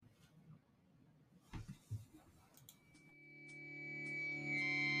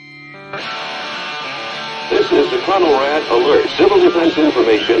This is the Conrad Alert. Civil defense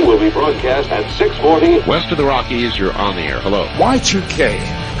information will be broadcast at 6:40. West of the Rockies, you're on the air. Hello. Y2K,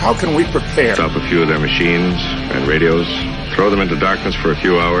 how can we prepare? Stop a few of their machines and radios. Throw them into darkness for a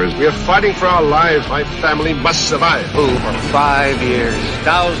few hours. We are fighting for our lives. My family must survive. For 5 years,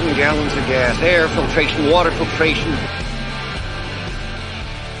 1,000 gallons of gas, air filtration, water filtration.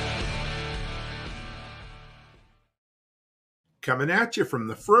 Coming at you from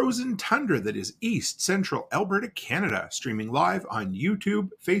the frozen tundra that is East Central Alberta, Canada, streaming live on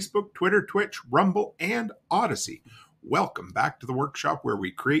YouTube, Facebook, Twitter, Twitch, Rumble, and Odyssey. Welcome back to the workshop where we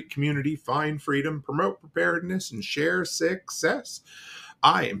create community, find freedom, promote preparedness, and share success.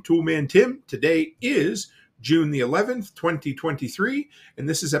 I am Toolman Tim. Today is June the 11th, 2023, and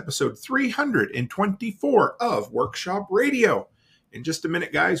this is episode 324 of Workshop Radio. In just a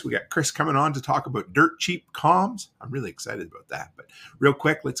minute, guys, we got Chris coming on to talk about dirt cheap comms. I'm really excited about that. But real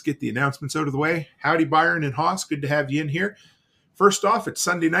quick, let's get the announcements out of the way. Howdy, Byron and Haas. Good to have you in here. First off, it's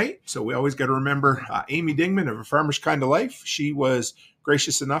Sunday night, so we always got to remember Amy Dingman of A Farmer's Kind of Life. She was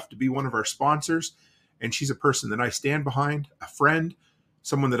gracious enough to be one of our sponsors, and she's a person that I stand behind, a friend,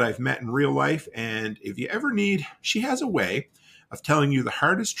 someone that I've met in real life. And if you ever need, she has a way of telling you the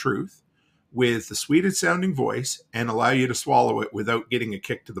hardest truth with the sweetest sounding voice and allow you to swallow it without getting a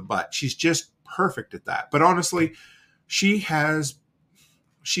kick to the butt. She's just perfect at that. But honestly, she is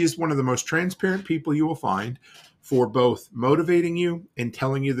one of the most transparent people you will find for both motivating you and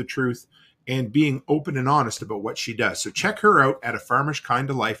telling you the truth and being open and honest about what she does. So check her out at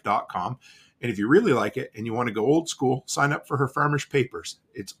afarmerskindoflife.com. And if you really like it and you want to go old school, sign up for her Farmers Papers.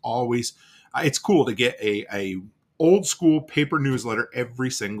 It's always, it's cool to get a old school paper newsletter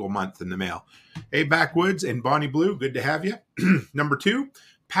every single month in the mail. Hey, Backwoods and Bonnie Blue, good to have you. Number 2,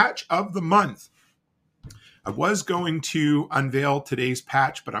 patch of the month. I was going to unveil today's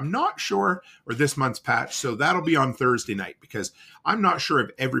patch, but I'm not sure, or this month's patch, so that'll be on Thursday night because I'm not sure if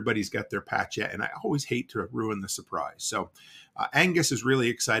everybody's got their patch yet, and I always hate to ruin the surprise. So Angus is really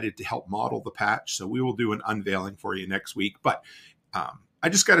excited to help model the patch, so we will do an unveiling for you next week. But I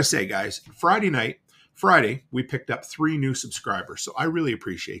just got to say, guys, Friday, we picked up 3 new subscribers. So I really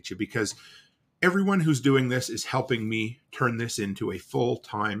appreciate you because everyone who's doing this is helping me turn this into a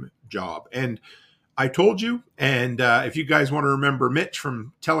full-time job. And I told you, and if you guys want to remember Mitch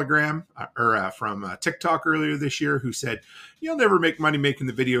from Telegram or from TikTok earlier this year who said, you'll never make money making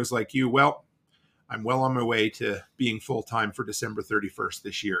the videos like you. Well, I'm well on my way to being full-time for December 31st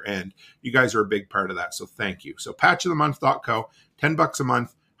this year. And you guys are a big part of that. So thank you. So patchofthemonth.co, $10 a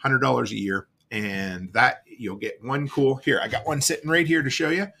month, $100 a year. And that you'll get one cool, here, I got one sitting right here to show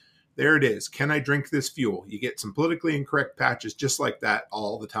you. There it is. Can I drink this fuel? You get some politically incorrect patches just like that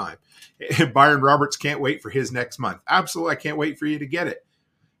all the time. Byron Roberts can't wait for his next month. Absolutely, I can't wait for you to get it.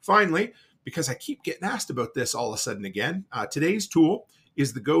 Finally, because I keep getting asked about this all of a sudden again, today's tool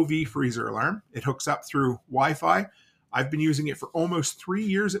is the GoV freezer alarm. It hooks up through Wi-Fi. I've been using it for almost 3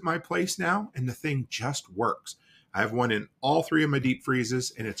 years at my place now, and the thing just works. I have one in all 3 of my deep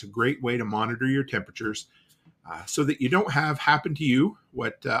freezes, and it's a great way to monitor your temperatures so that you don't have happen to you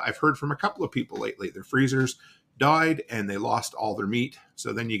what I've heard from a couple of people lately. Their freezers died and they lost all their meat.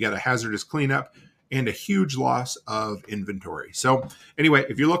 So then you get a hazardous cleanup and a huge loss of inventory. So anyway,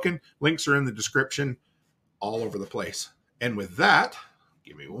 if you're looking, links are in the description all over the place. And with that,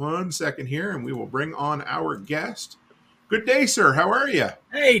 give me 1 second here and we will bring on our guest. Good day, sir. How are you?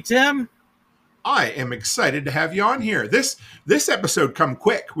 Hey, Tim. I am excited to have you on here. This episode come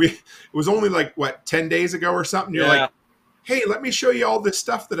quick. It was only like, 10 days ago or something? You're like, hey, let me show you all this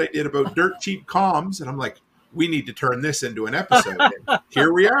stuff that I did about dirt cheap comms. And I'm like, we need to turn this into an episode. And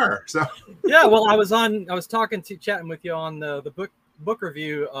here we are. So yeah, well, I was chatting with you on the book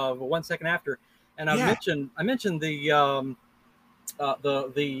review of 1 Second After. And I mentioned the RTL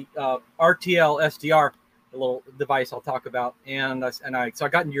SDR, the little device I'll talk about, and I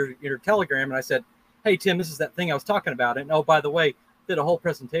got in your Telegram and I said, hey Tim, this is that thing I was talking about, and oh, by the way, did a whole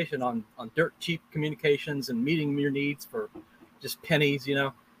presentation on dirt cheap communications and meeting your needs for just pennies,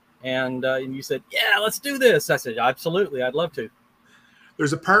 and you said, yeah, let's do this. I said, absolutely, I'd love to.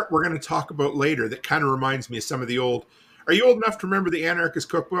 There's a part we're going to talk about later that kind of reminds me of some of the old. Are you old enough to remember the Anarchist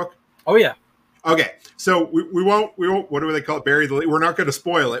Cookbook? Oh yeah. Okay, so we won't, what do they call it? Bury the lead. We're not going to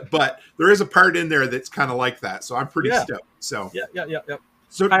spoil it, but there is a part in there that's kind of like that. So I'm pretty stoked. So yeah.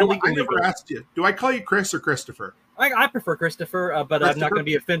 So I never asked you, do I call you Chris or Christopher? I prefer Christopher, but I'm not going to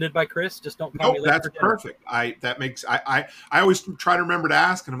be offended by Chris. Just don't call me. That's perfect. I always try to remember to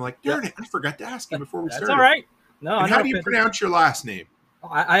ask, and I'm like, darn it, I forgot to ask you before we started. That's all right. No, and how do you pronounce your last name?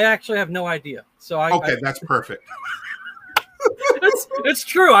 I actually have no idea. So that's perfect. It's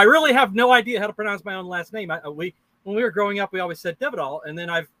true. I really have no idea how to pronounce my own last name. When we were growing up, we always said Vidal, and then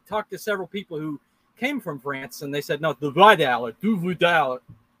I've talked to several people who came from France, and they said, no, the Vidal or du Vidal.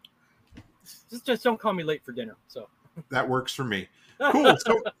 Just don't call me late for dinner. So that works for me. Cool.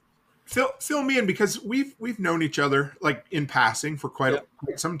 So fill me in, because we've known each other like in passing for quite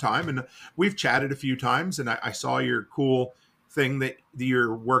some time, and we've chatted a few times, and I saw your cool thing that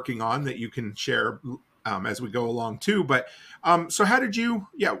you're working on that you can share as we go along too. But so where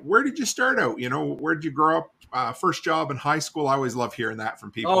did you start out? Where did you grow up? First job in high school? I always love hearing that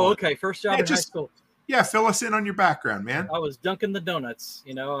from people. Oh, okay. First job in high school. Yeah, fill us in on your background, man. I was dunking the donuts.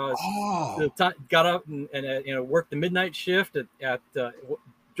 I was got up and worked the midnight shift at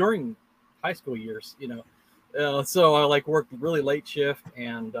during high school years. So I worked really late shift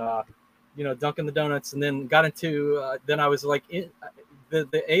and dunking the donuts, and then got into then I was the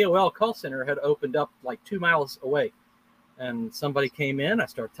AOL call center had opened up 2 miles away, and somebody came in. I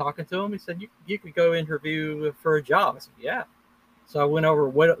started talking to him. He said, you could go interview for a job. I said, yeah. So I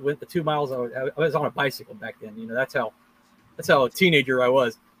went the 2 miles. I was on a bicycle back then. That's how a teenager I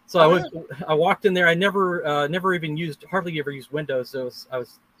was. So I walked in there. I never hardly ever used Windows. So I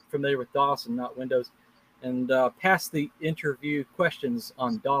was familiar with DOS and not Windows, and passed the interview questions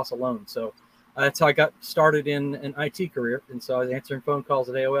on DOS alone. So that's how I got started in an IT career. And so I was answering phone calls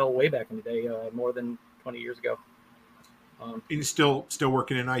at AOL way back in the day, more than 20 years ago. You still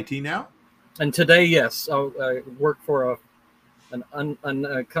working in IT now? And today, yes, I work for a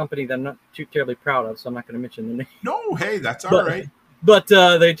company that I'm not too terribly proud of, so I'm not going to mention the name. No, hey, that's all right. But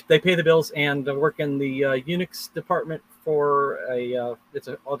they pay the bills, and work in the Unix department for I'll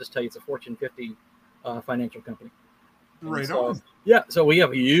just tell you, it's a Fortune 50 financial company. Right on. Yeah, so we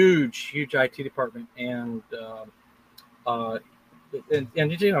have a huge IT department, and it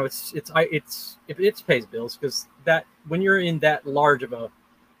pays bills, because that when you're in that large of a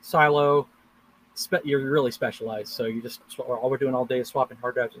silo, you're really specialized. So all we're doing all day is swapping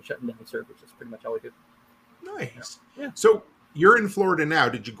hard drives and shutting down servers. That's pretty much all we do. Nice. Yeah. So you're in Florida now.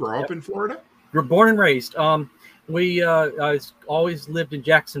 Did you grow up in Florida? We're born and raised. I always lived in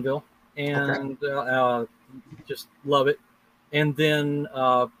Jacksonville, and just love it. And then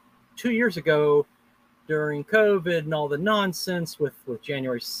 2 years ago, during COVID and all the nonsense with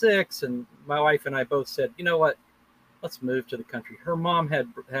January 6th, and my wife and I both said, you know what, let's move to the country. Her mom has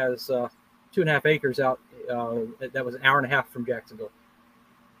 2.5 acres out that was an hour and a half from Jacksonville.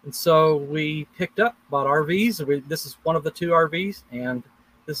 And so we bought RVs. This is one of the 2 RVs, and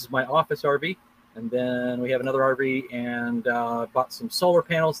this is my office RV. And then we have another RV, and bought some solar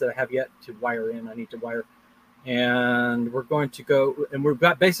panels that I have yet to wire in. I need to wire. And we're going to go, and we've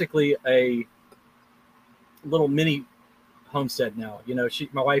got basically a little mini homestead now.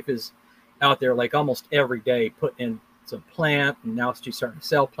 My wife is out there almost every day putting in some plant, and now she's starting to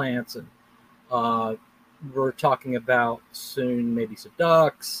sell plants. And we're talking about soon maybe some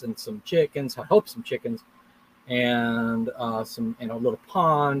ducks and some chickens. I hope some chickens, and some a little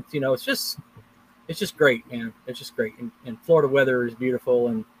pond. It's just great, man. It's just great. And Florida weather is beautiful,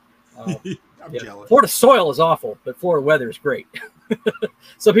 and I'm jealous. Florida soil is awful, but Florida weather is great.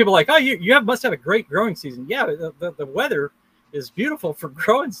 So people are like, oh, you must have a great growing season. Yeah, the weather is beautiful for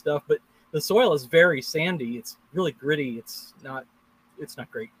growing stuff, but the soil is very sandy. It's really gritty. It's not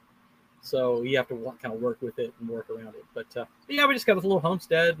great. So you have to kind of work with it and work around it. But we just got this little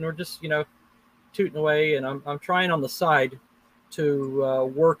homestead, and we're just tooting away. And I'm trying on the side to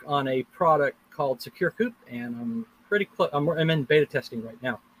work on a product called Secure Coop, and I'm pretty close. I'm in beta testing right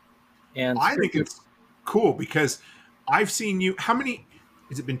now. And I think it's cool, because I've seen you. How many?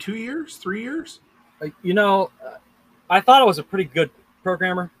 Has it been 2 years? 3 years? I thought I was a pretty good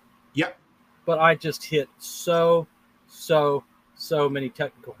programmer. Yep. But I just hit so many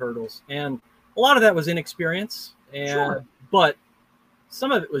technical hurdles, and a lot of that was inexperience. But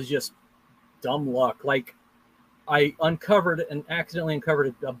some of it was just dumb luck. I accidentally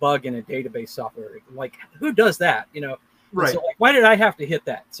uncovered a bug in a database software. Who does that? Right. So why did I have to hit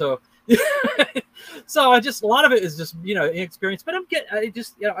that? So so a lot of it is just inexperience. But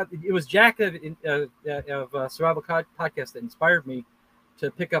it was Jack of Survival Podcast that inspired me to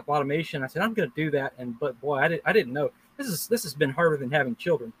pick up automation. I said, I'm going to do that, but boy, I didn't know this has been harder than having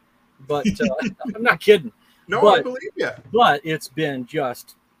children. But I'm not kidding. No, I believe you. But it's been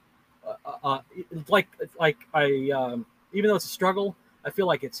just even though it's a struggle, I feel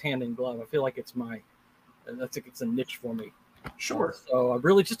like it's hand in glove. I feel like it's a niche for me. Sure. So I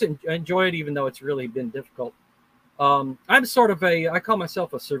really just enjoy it, even though it's really been difficult. I'm sort of I call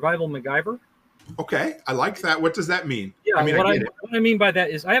myself a survival MacGyver. Okay, I like that. What does that mean? Yeah, what I mean by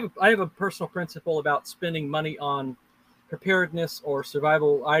that is I have a personal principle about spending money on preparedness or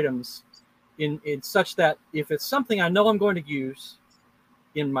survival items in such that if it's something I know I'm going to use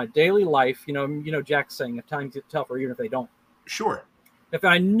in my daily life, Jack's saying if times get tough, or even if they don't. Sure. If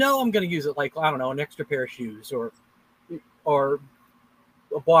I know I'm going to use it, like, I don't know, an extra pair of shoes or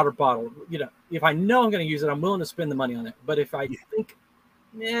a water bottle, if I know I'm going to use it, I'm willing to spend the money on it. But if I think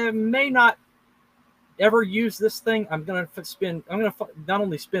may not ever use this thing, I'm going to not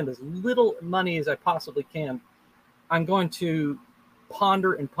only spend as little money as I possibly can, I'm going to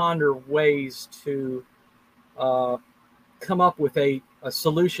ponder ways to come up with a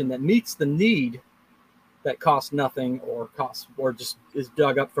solution that meets the need that costs nothing or just is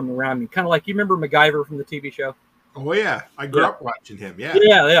dug up from around me. Kind of like, you remember MacGyver from the TV show? Oh yeah, I grew up watching him. Yeah,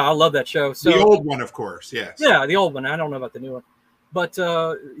 I love that show. So the old one, of course. Yes. Yeah, the old one. I don't know about the new one, but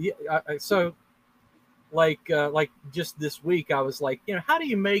so like just this week, I was like, how do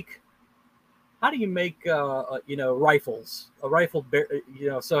you make rifles? A rifle,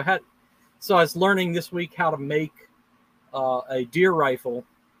 So I was learning this week how to make a deer rifle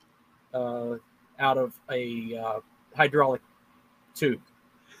out of a hydraulic tube.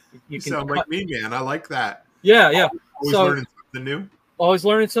 You sound like me, man. I like that. Yeah. Always learning something new. Always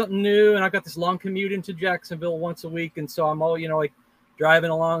learning something new, and I got this long commute into Jacksonville once a week, and so I'm all like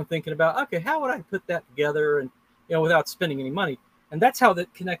driving along thinking about, okay, how would I put that together, and without spending any money. And that's how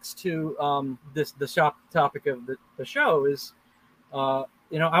that connects to the shop topic of the show is, I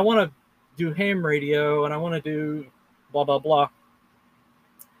want to do ham radio and I want to do blah blah blah,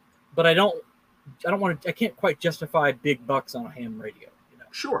 but I can't quite justify big bucks on a ham radio.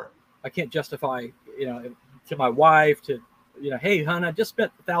 Sure. I can't justify to my wife to hey hon, I just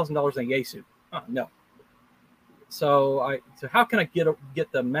spent $1,000 on a Yaesu. No. So how can I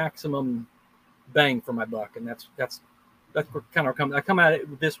get the maximum bang for my buck? And that's kind of I come at it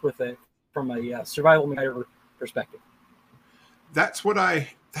from a survival MacGyver perspective. That's what I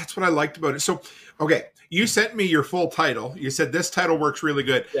liked about it. So, okay, you sent me your full title. You said this title works really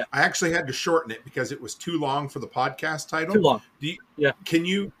good. Yeah. I actually had to shorten it because it was too long for the podcast title. Too long. Can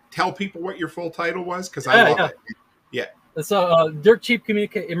you tell people what your full title was? Because I love it. Yeah. So, dirt cheap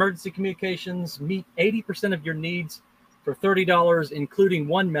emergency communications meet 80% of your needs for $30, including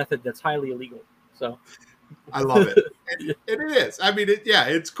one method that's highly illegal. So, I love it, and it is. I mean,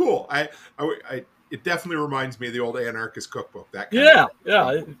 it's cool. It definitely reminds me of the old anarchist cookbook. That kind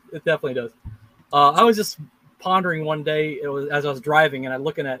of thing. It definitely does. I was just pondering one day. It was as I was driving, and I'm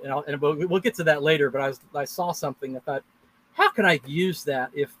looking at, and we'll get to that later. But I saw something. I thought, how can I use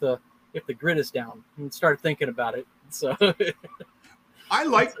that if the grid is down? And started thinking about it. So I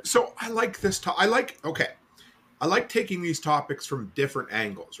like this. I like taking these topics from different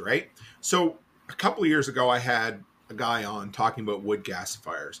angles, right? So a couple of years ago, I had a guy on talking about wood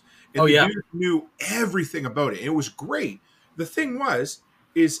gasifiers. And the dude knew everything about it. It was great. The thing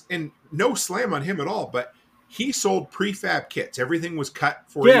and no slam on him at all, but he sold prefab kits. Everything was cut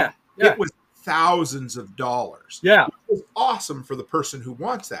for you. It was thousands of dollars. Yeah. It was awesome for the person who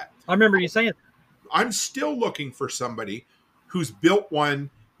wants that. I remember you saying. I'm still looking for somebody who's built one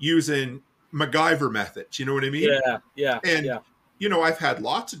using MacGyver methods. You know what I mean? Yeah. And, I've had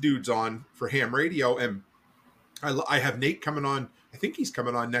lots of dudes on for ham radio, and I have Nate coming on. I think he's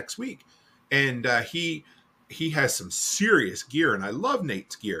coming on next week. And he has some serious gear, and I love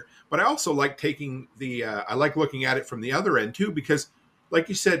Nate's gear. But I also like taking I like looking at it from the other end too, because like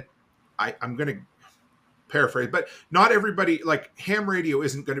you said, I'm going to paraphrase, but not everybody, like ham radio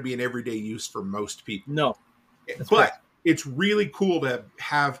isn't going to be an everyday use for most people. No. But it's really cool to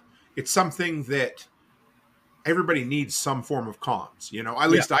have, it's something that everybody needs some form of comms, at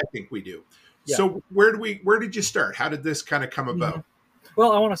least I think we do. Yeah. So where did you start? How did this kind of come about? Mm-hmm.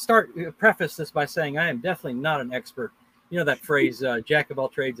 Well, I want to preface this by saying I am definitely not an expert. You know that phrase, jack of all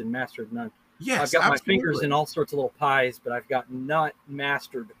trades and master of none. Yes, I've got absolutely. my fingers in all sorts of little pies, but I've got not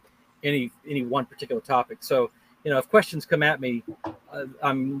mastered any one particular topic. So, if questions come at me,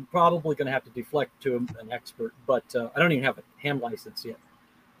 I'm probably going to have to deflect to an expert. But I don't even have a ham license yet.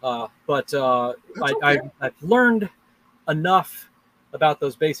 But I've learned enough about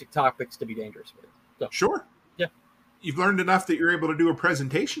those basic topics to be dangerous with it. So, sure. Yeah. You've learned enough that you're able to do a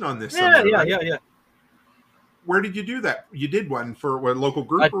presentation on this. Yeah. Where did you do that? You did one for a local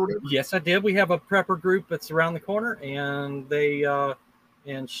group or whatever? Yes, I did. We have a prepper group that's around the corner, and they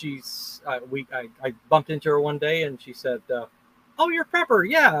and she's I bumped into her one day, and she said, "Oh, you're a prepper?"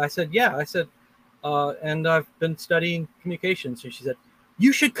 Yeah. I said, "Yeah." I said, "And I've been studying communications." And she said,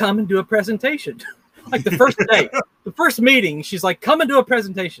 "You should come and do a presentation." Like the first day, the first meeting, she's like, "Come and do a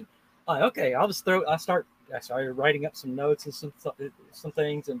presentation." Okay, I started writing up some notes and some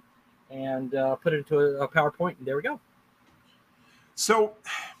things and put it into a PowerPoint, and there we go. So,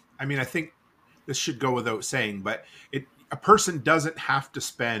 I mean, I think this should go without saying, but a person doesn't have to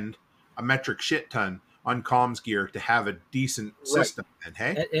spend a metric shit ton on comms gear to have a decent system. And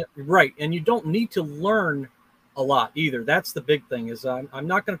hey, right, and you don't need to learn a lot either. That's the big thing. Is I'm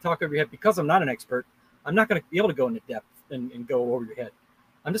not going to talk over your head because I'm not an expert. I'm not going to be able to go into depth and go over your head.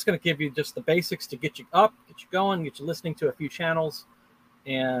 I'm just going to give you just the basics to get you up, get you going, get you listening to a few channels,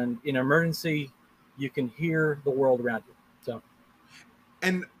 and in an emergency, you can hear the world around you. So,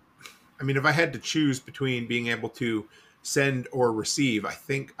 and I mean, if I had to choose between being able to send or receive, I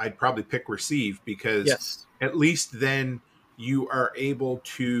think I'd probably pick receive, because at least then you are able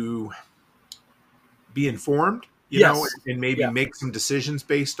to be informed, you know, and maybe make some decisions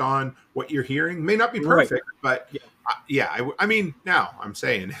based on what you're hearing. May not be perfect, but I mean, now I'm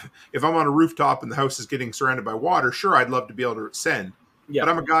saying if I'm on a rooftop and the house is getting surrounded by water, sure, I'd love to be able to send. But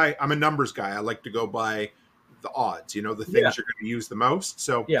I'm a numbers guy. I like to go by the odds, you know, the things you're going to use the most.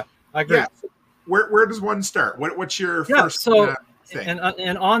 So I agree. Where does one start? What's your first thing?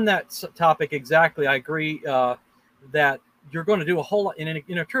 And on that topic, exactly, I agree that you're going to do a whole lot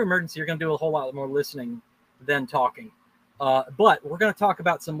in a true emergency. You're going to do a whole lot more listening than talking. But we're going to talk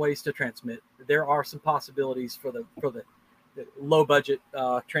about some ways to transmit. There are some possibilities for the low budget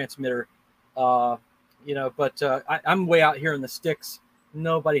transmitter. You know, but I'm way out here in the sticks.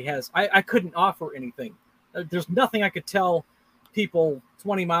 Nobody has. I couldn't offer anything. There's nothing I could tell people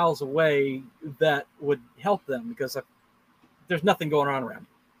 20 miles away that would help them, because there's nothing going on around.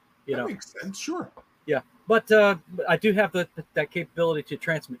 You know, makes sense. Sure. Yeah, but I do have that capability to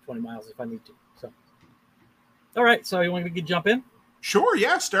transmit 20 miles if I need to. So, all right. So you want me to jump in? Sure.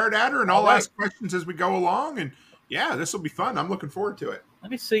 Yeah. Start at her, and I'll ask questions as we go along. And yeah, this will be fun. I'm looking forward to it.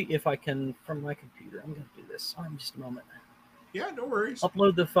 Let me see if I can from my computer. I'm going to do this. Hold on just a moment. Yeah, no worries.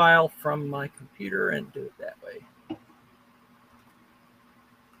 Upload the file from my computer and do it that way. It'd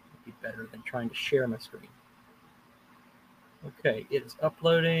be better than trying to share my screen. Okay, it is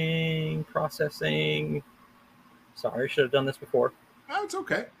uploading, processing. Sorry, I should have done this before. Oh, it's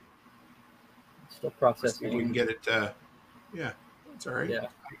okay. It's still processing. We can get it. Yeah, that's all right. Yeah.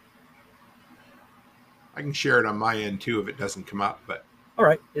 I can share it on my end too if it doesn't come up. But all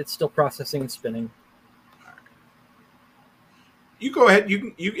right, it's still processing and spinning. You go ahead.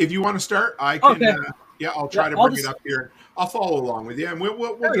 You if you want to start, I can. Okay. I'll try to bring it up here. I'll follow along with you, and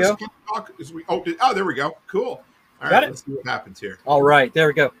we'll just keep talking as we. Oh, there we go. Cool. All right, let's see what happens here. All right, there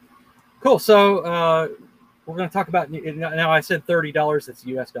we go. Cool. So we're going to talk about now. I said $30. It's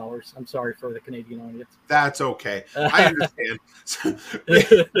U.S. dollars. I'm sorry for the Canadian audience. That's okay. I understand.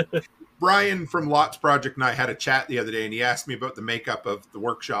 Brian from Lots Project and I had a chat the other day, and he asked me about the makeup of the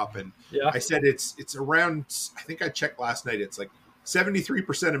workshop, and I said it's around. I think I checked last night. It's like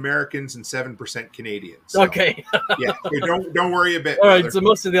 73% Americans and 7% Canadians. So, okay. So don't worry a bit. All right. So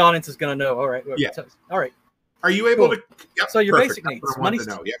most of the audience is going to know. All right. Yeah. All right. Are you able to? Yep, so your perfect. basic needs. That's what I want to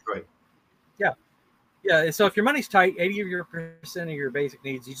know. Yeah. Go ahead. Yeah. So if your money's tight, 80% of your basic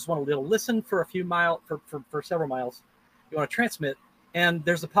needs, you just want to listen for a few miles, for several miles. You want to transmit, and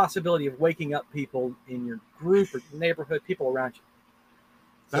there's a possibility of waking up people in your group or neighborhood, people around you.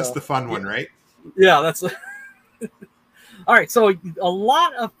 That's the fun one, right? Yeah, that's. All right, so a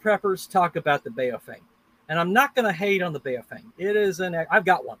lot of preppers talk about the Baofeng, and I'm not going to hate on the Baofeng. It is I've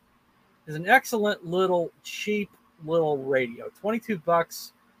got one. It's an excellent little cheap little radio,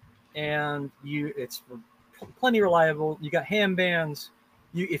 $22, and it's plenty reliable. You got ham bands.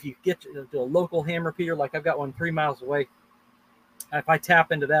 If you get to a local ham repeater, like I've got one 3 miles away, if I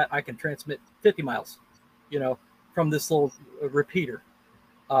tap into that, I can transmit 50 miles, from this little repeater.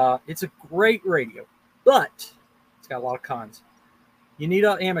 It's a great radio, but it's got a lot of cons. You need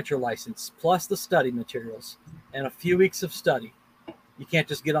an amateur license plus the study materials and a few weeks of study. You can't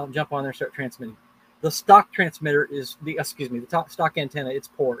just jump on there and start transmitting. The stock transmitter the stock antenna, it's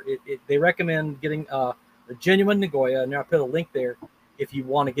poor. They recommend getting a genuine Nagoya, and I'll put a link there if you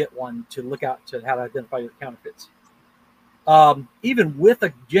want to get one to look out to how to identify your counterfeits. Even with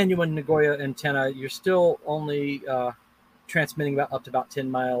a genuine Nagoya antenna, you're still only transmitting up to about 10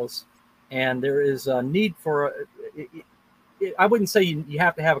 miles, and there is a need for I wouldn't say you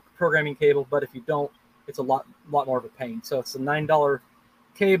have to have a programming cable, but if you don't, it's a lot more of a pain. So it's a $9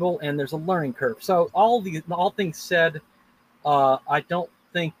 cable, and there's a learning curve. So all things said, I don't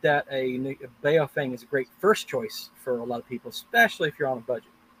think that a Baofeng is a great first choice for a lot of people, especially if you're on a budget.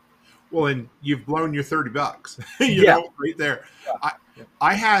 Well, and you've blown your $30, you know, right there. Yeah.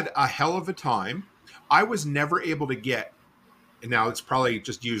 I had a hell of a time. I was never able to get, and now it's probably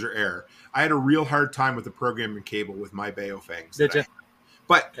just user error, I had a real hard time with the programming cable with my Baofengs. Did you?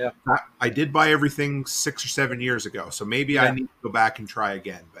 But Yeah. I did buy everything 6 or 7 years ago, so maybe I need to go back and try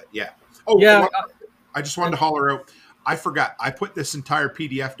again. But yeah. Oh, Yeah. I just wanted to holler out. I forgot. I put this entire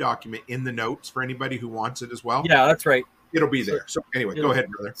PDF document in the notes for anybody who wants it as well. Yeah, that's right. It'll be there. So anyway, go ahead,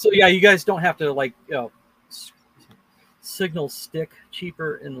 brother. So yeah, you guys don't have to like, signal stick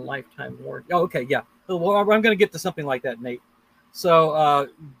cheaper in lifetime warranty. Oh, okay, yeah. Well, I'm going to get to something like that, Nate. So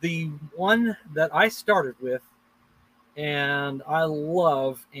the one that I started with, and I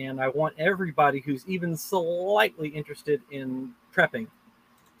love, and I want everybody who's even slightly interested in prepping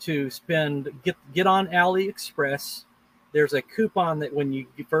to get on AliExpress. There's a coupon that when you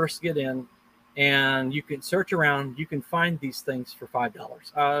first get in, and you can search around, you can find these things for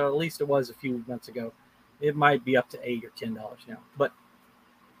 $5. At least it was a few months ago. It might be up to $8 or $10 now, but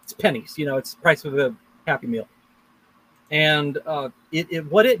it's pennies. It's the price of a Happy Meal. And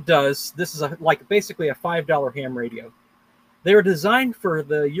what it does, this is basically a $5 ham radio. They were designed for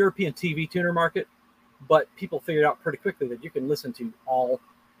the European TV tuner market, but people figured out pretty quickly that you can listen to all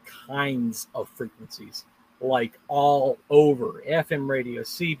kinds of frequencies, like all over FM radio,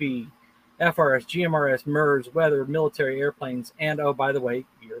 CB, FRS, GMRS, MERS, weather, military, airplanes, and oh, by the way,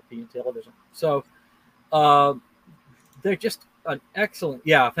 European television. So they're just an excellent,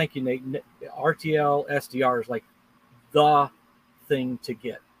 thank you, Nate. RTL SDR is like the thing to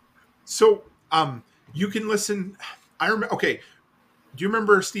get. So you can listen. I remember. Okay, do you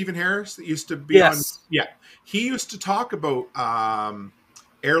remember Stephen Harris that used to be on? Yeah, he used to talk about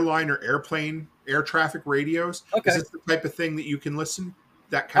airline or airplane air traffic radios. Okay, is this the type of thing that you can listen?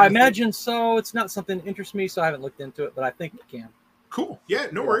 That kind of imagine thing? So. It's not something that interests me, so I haven't looked into it, but I think you can. Cool. Yeah,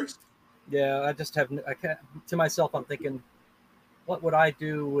 no worries. Yeah, I just have. To myself, I'm thinking, what would I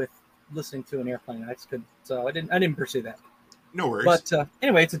do with listening to an airplane? I just couldn't. So I didn't pursue that. No worries. But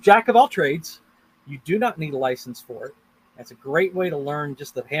anyway, it's a jack of all trades. You do not need a license for it. That's a great way to learn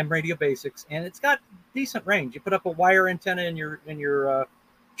just the ham radio basics, and it's got decent range. You put up a wire antenna in your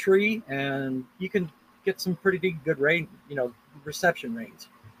tree, and you can get some pretty good range, reception range.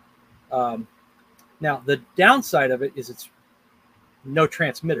 Now the downside of it is it's no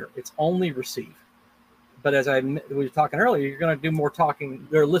transmitter; it's only receive. But as we were talking earlier, you're going to do more talking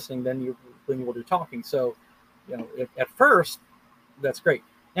or listening than you will do talking. So, at first, that's great.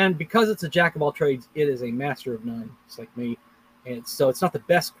 And because it's a jack of all trades, it is a master of none. It's like me. And so it's not the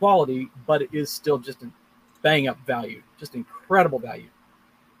best quality, but it is still just a bang up value, just incredible value.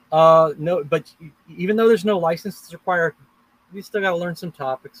 No, but even though there's no license required, you still got to learn some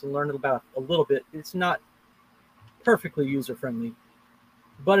topics and learn about a little bit. It's not perfectly user friendly,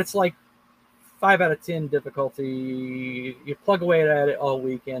 but it's like 5 out of 10 difficulty. You plug away at it all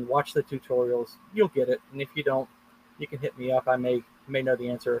weekend, watch the tutorials, you'll get it. And if you don't, you can hit me up. I may know the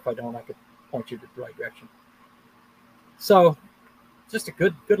answer. If I don't, I could point you to the right direction. So just a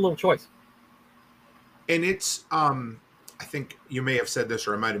good little choice. And it's I think you may have said this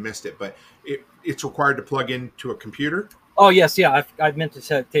or I might have missed it, but it's required to plug into a computer. Oh yes, yeah. I meant to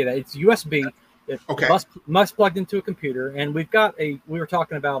tell you that it's USB. It okay. must plug into a computer, and we were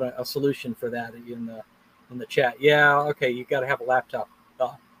talking about a solution for that in the chat. Yeah, okay, you got to have a laptop,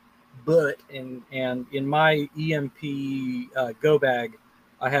 but in my EMP go bag,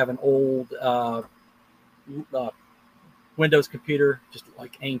 I have an old Windows computer, just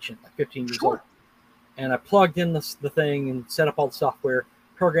like ancient, like 15 years old, and I plugged in the thing and set up all the software,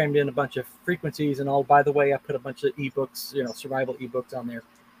 programmed in a bunch of frequencies, and all. By the way, I put a bunch of ebooks, survival ebooks on there.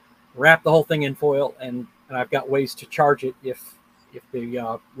 Wrap the whole thing in foil, and I've got ways to charge it if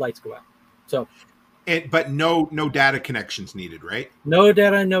the lights go out. So, but no data connections needed, right? No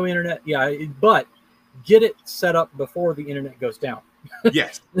data, no internet. Yeah, but get it set up before the internet goes down.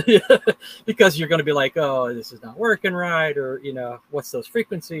 Yes, because you're going to be like, oh, this is not working right, or what's those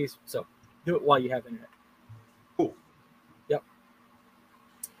frequencies? So do it while you have internet. Cool. Yep.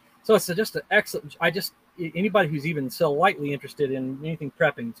 So it's just an excellent. Anybody who's even so lightly interested in anything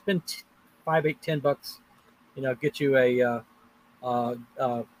prepping, it's been $5, $8, $10, get you an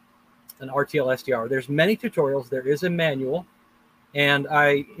RTL SDR. There's many tutorials. There is a manual, and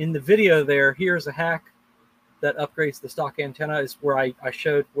in the video there, here's a hack that upgrades the stock antenna. Is where I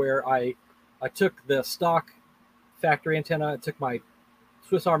showed where I took the stock factory antenna, I took my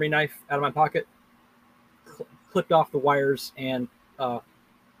Swiss Army knife out of my pocket, clipped off the wires, and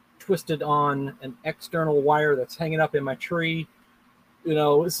twisted on an external wire that's hanging up in my tree.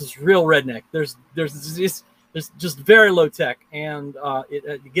 This is real redneck. There's just very low tech, and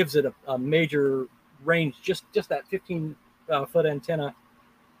it gives it a major range. Just that 15-foot antenna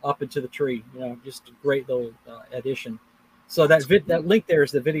up into the tree. Just a great little addition. So that link there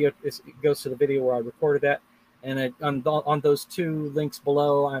is the video. It goes to the video where I recorded that. And on those two links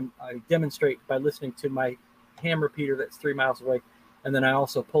below, I demonstrate by listening to my ham repeater that's 3 miles away. And then I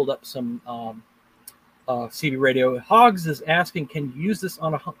also pulled up some CB radio. Hogs is asking, can you use this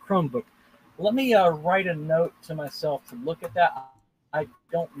on a Chromebook? Let me write a note to myself to look at that. I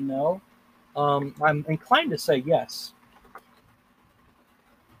don't know. I'm inclined to say yes.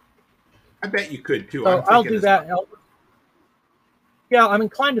 I bet you could too. So I'll do that. Yeah, I'm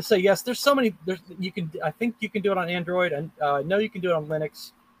inclined to say yes. There's so many. I think you can do it on Android, and no, you can do it on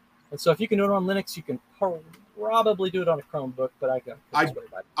Linux. And so if you can do it on Linux, you can probably do it on a Chromebook. But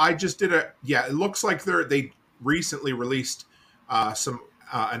I just did it looks like they recently released an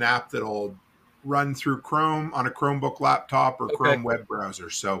app that'll run through Chrome on a Chromebook laptop or Chrome web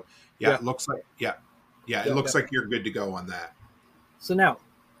browser. So it looks like it looks like you're good to go on that. So now,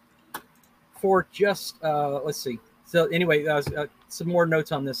 for just let's see. So anyway, some more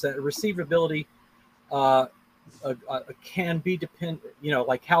notes on this. Receivability can be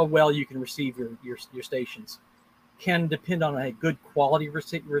like how well you can receive your stations can depend on a good quality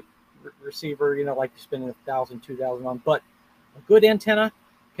receiver. Like spending $1,000, $2,000 on, but a good antenna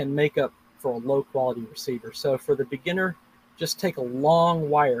can make up for a low quality receiver. So for the beginner, just take a long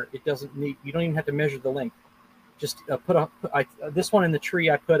wire. You don't even have to measure the length. Just this one in the tree.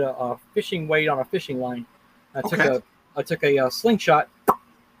 I put a fishing weight on a fishing line. I took a slingshot,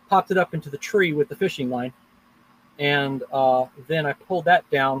 popped it up into the tree with the fishing line, and then I pulled that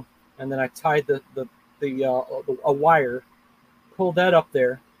down, and then I tied a wire, pulled that up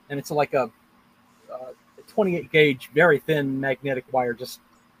there, and it's like a 28 gauge, very thin magnetic wire. Just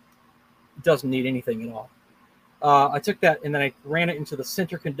doesn't need anything at all. I took that and then I ran it into the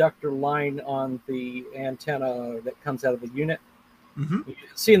center conductor line on the antenna that comes out of the unit. Mm-hmm. You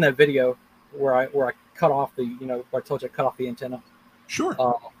can see in that video where I cut off where I told you I cut off the antenna. Sure.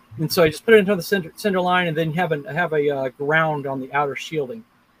 And so I just put it into the center line and then have a ground on the outer shielding.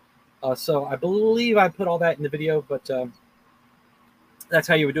 So I believe I put all that in the video, but that's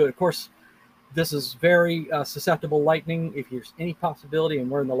how you would do it. Of course, this is very susceptible to lightning. If there's any possibility,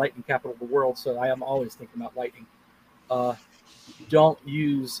 and we're in the lightning capital of the world, so I am always thinking about lightning. Don't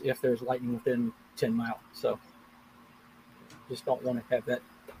use if there's lightning within 10 miles. So just don't want to have that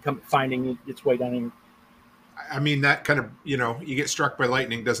finding its way down here. I mean, that kind of, you get struck by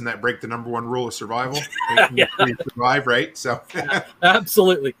lightning. Doesn't that break the #1 rule of survival? Yeah. You survive, right? So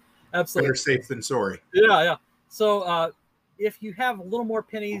Absolutely. Better safe than sorry. Yeah. So if you have a little more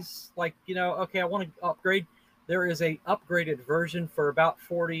pennies, like, I want to upgrade, there is a upgraded version for about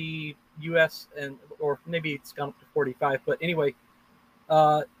 40 US or maybe it's gone up to 45. But anyway,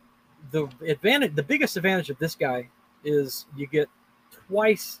 the biggest advantage of this guy is you get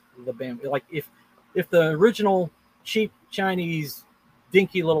twice the bandwidth. Like if the original cheap Chinese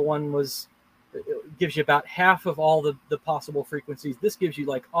dinky little one gives you about half of all the possible frequencies, this gives you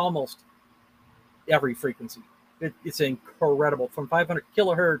like almost every frequency. It's incredible. From 500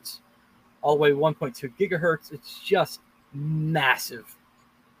 kilohertz all the way to 1.2 gigahertz. It's just massive.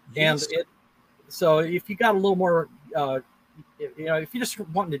 Yes. And so if you got a little more, if you just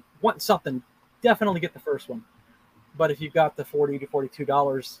want something, definitely get the first one. But if you've got the $40 to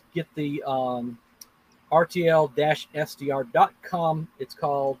 $42, get the RTL-SDR.com. It's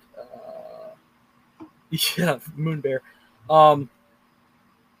called Moon Bear.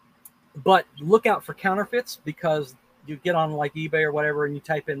 But look out for counterfeits, because you get on like eBay or whatever and you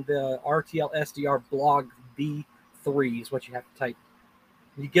type in the RTL SDR blog V3 is what you have to type.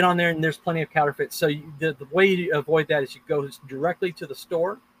 You get on there and there's plenty of counterfeits. So the way to avoid that is you go directly to the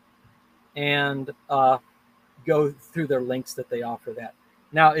store and go through their links that they offer that.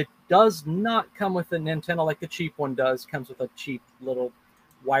 Now, it does not come with an antenna like the cheap one does. It comes with a cheap little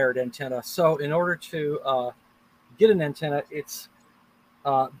wired antenna. So in order to get an antenna, it's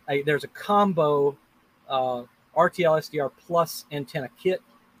there's a combo RTL SDR plus antenna kit.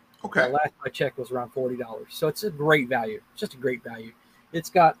 Okay. Last I checked was around $40. So it's a great value. It's just a great value. It's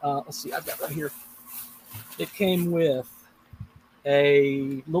got, let's see, I've got right here. It came with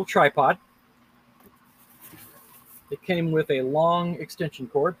a little tripod. It came with a long extension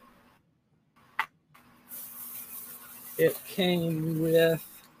cord. It came with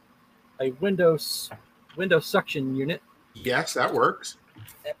a window suction unit. Yes, that works.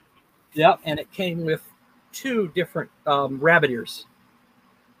 Yep, and it came with 2 different rabbit ears.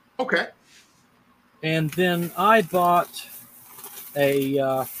 Okay. And then I bought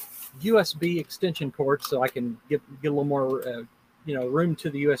a USB extension cord so I can get a little more, room to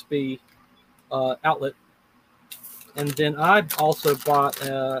the USB outlet. And then I also bought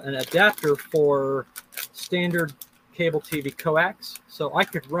an adapter for standard cable TV coax, so I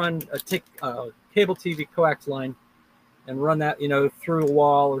could take cable TV coax line and run that, through a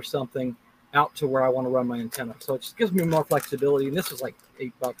wall or something out to where I want to run my antenna. So it just gives me more flexibility. And this was like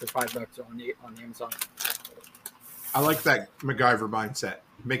 $8 or $5 on Amazon. I like that MacGyver mindset.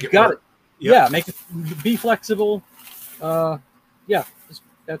 Make it Got work. it. Yep. Yeah, make it be flexible.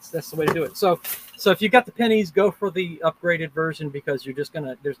 That's the way to do it. So if you got the pennies, go for the upgraded version because you're just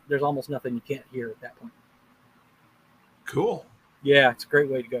there's almost nothing you can't hear at that point. Cool. Yeah, it's a great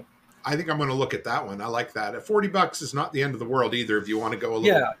way to go. I think I'm going to look at that one. I like that. At $40 is not the end of the world either if you want to go a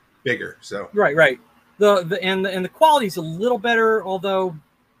little bigger. So right. The quality's a little better, although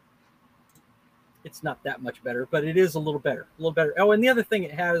it's not that much better, but it is a little better. Oh, and the other thing,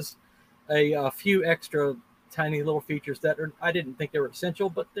 it has a few extra tiny little features that I didn't think they were essential,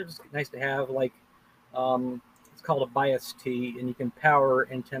 but they're just nice to have. Like it's called a bias T, and you can power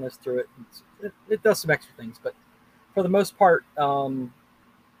antennas through it. It does some extra things, but for the most part,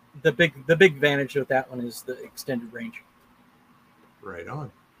 the big advantage of that one is the extended range. Right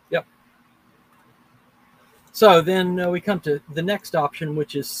on. Yep. So then we come to the next option,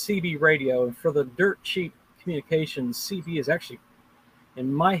 which is CB radio. And for the dirt cheap communications, CB is actually,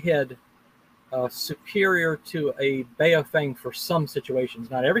 in my head, superior to a Baofeng for some situations.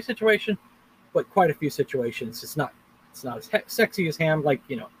 Not every situation, but quite a few situations. It's not as sexy as ham. Like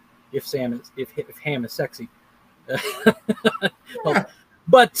if ham is sexy,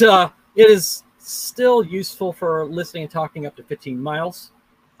 but it is still useful for listening and talking up to 15 miles.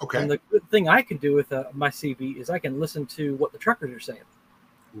 Okay. And the good thing I can do with my CB is I can listen to what the truckers are saying.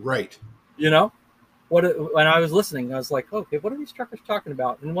 Right. When I was listening, I was like, okay, what are these truckers talking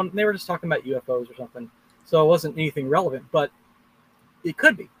about? And they were just talking about UFOs or something. So it wasn't anything relevant, but it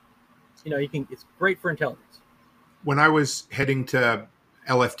could be. It's great for intelligence. When I was heading to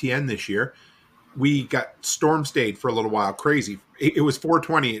LFTN this year, we got storm stayed for a little while. Crazy. It was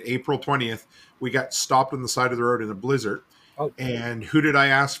 4/20, April 20th. We got stopped on the side of the road in a blizzard. Oh. And who did I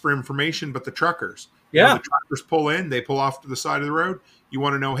ask for information but the truckers? Yeah. The truckers pull in, they pull off to the side of the road. You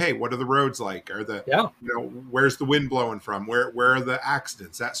want to know, hey, what are the roads like? Where's the wind blowing from? Where are the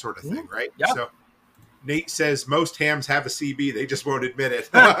accidents? That sort of thing, right? Yeah. So Nate says most hams have a CB. They just won't admit it.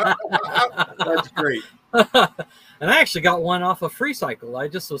 That's great. And I actually got one off of Free Cycle. I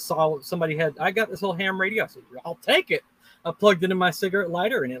just saw somebody I got this whole ham radio. I said, I'll take it. I plugged it in my cigarette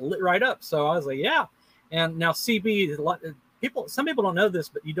lighter and it lit right up. So I was like, yeah. And now CB is a lot. Some people don't know this,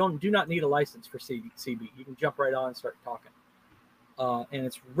 but you do not need a license for CB. You can jump right on and start talking. And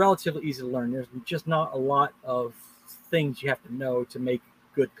it's relatively easy to learn. There's just not a lot of things you have to know to make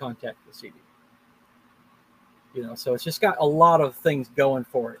good contact with CB. So it's just got a lot of things going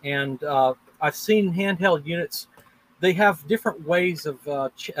for it. And I've seen handheld units. They have different ways of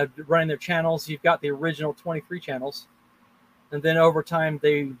running their channels. You've got the original 23 channels. And then over time,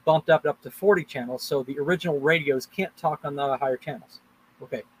 they bumped up to 40 channels. So the original radios can't talk on the higher channels.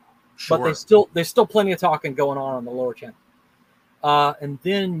 Okay. Sure. But there's still plenty of talking going on the lower channel. And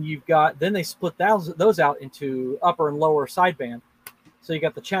then they split those out into upper and lower sideband. So you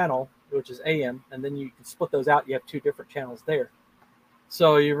got the channel, which is AM, and then you can split those out. You have two different channels there.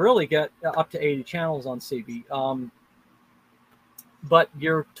 So you really get up to 80 channels on CB. But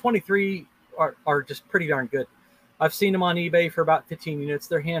your 23 are just pretty darn good. I've seen them on eBay for about 15 units.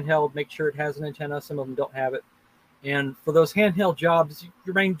 They're handheld. Make sure it has an antenna. Some of them don't have it. And for those handheld jobs,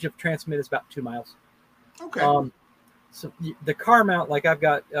 your range of transmit is about 2 miles. Okay. So the car mount, like I've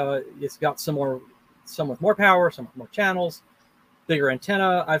got, it's got some with more power, some with more channels, bigger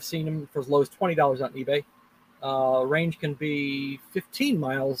antenna. I've seen them for as low as $20 on eBay. Range can be 15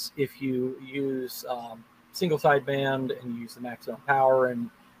 miles if you use single sideband and you use the maximum power and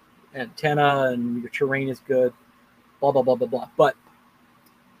antenna and your terrain is good. Blah, blah, blah, blah, blah. But,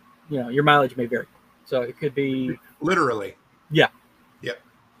 your mileage may vary. So it could be... Literally. Yeah. Yep.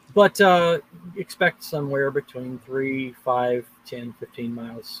 But expect somewhere between 3, 5, 10, 15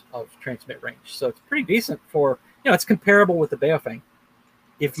 miles of transmit range. So it's pretty decent for... it's comparable with the Baofeng.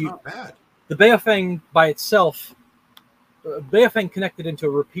 It's not bad. The Baofeng by itself, Baofeng connected into a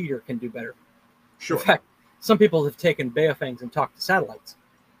repeater can do better. Sure. In fact, some people have taken Baofengs and talked to satellites.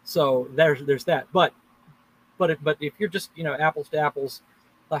 So there's that. But if you're just apples to apples,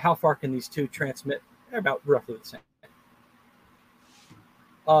 how far can these two transmit? They're about roughly the same.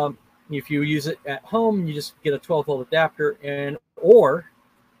 If you use it at home, you just get a 12-volt adapter or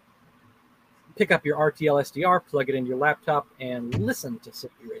pick up your RTL SDR, plug it into your laptop, and listen to CB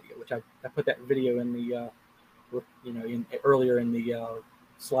radio. Which I put that video in the earlier in the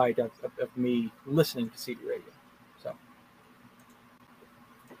slide of me listening to CB radio. So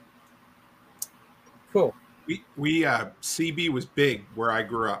cool. We CB was big where I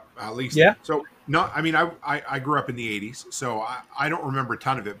grew up, at least. Yeah. So not. I mean, I grew up in the '80s, so I don't remember a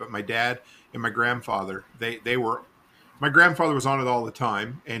ton of it. But my dad and my grandfather, they were. My grandfather was on it all the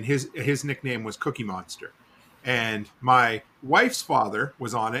time, and his nickname was Cookie Monster. And my wife's father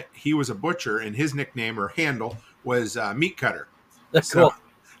was on it. He was a butcher, and his nickname or handle was Meat Cutter. That's So cool.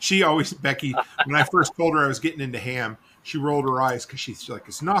 she always, Becky, when I first told her I was getting into ham, she rolled her eyes because she's like,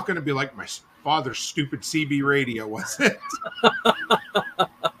 it's not going to be like my father's stupid CB radio, was it?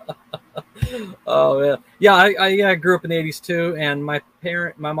 Oh yeah. I grew up in the '80s too, and my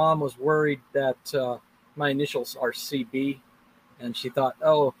mom was worried that my initials are CB, and she thought,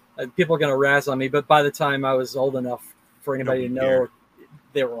 oh, people are going to razz on me. But by the time I was old enough for anybody to know,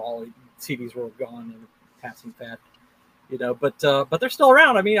 they were all CBs were gone and passing fad, you know. But they're still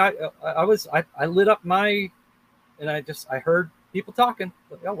around. I mean, I lit up my, and I heard people talking.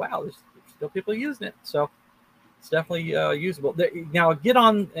 Oh wow, there's still people using it. So it's definitely usable. Now get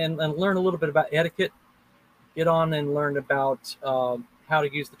on and learn a little bit about etiquette. Get on and learn about how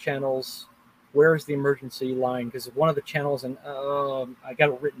to use the channels. Where is the emergency line? Because one of the channels, and I got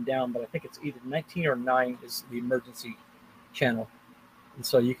it written down, but I think it's either 19 or 9 is the emergency channel. And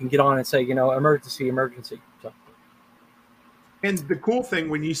so you can get on and say, you know, emergency. So. And the cool thing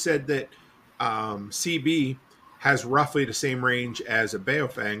when you said that CB has roughly the same range as a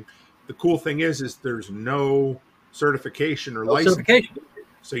Baofeng, the cool thing is there's no certification or license.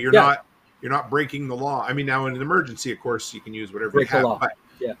 So you're not breaking the law. I mean, now in an emergency, of course, you can use whatever you have.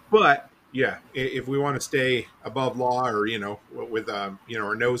 But yeah, if we want to stay above law, or you know, with you know,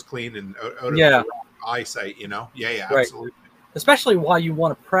 our nose clean and out of the eyesight, you know, absolutely. Right. Especially while you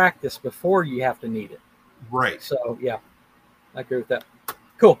want to practice before you have to need it. Right. So yeah, I agree with that.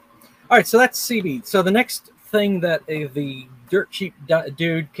 Cool. All right, so that's CB. So the next thing that the dirt cheap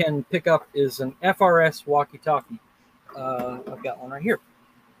dude can pick up is an FRS walkie-talkie. I've got one right here.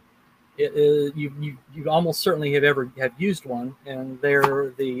 It is, you almost certainly have used one, and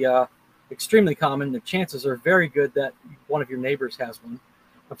they're extremely common. The chances are very good that one of your neighbors has one.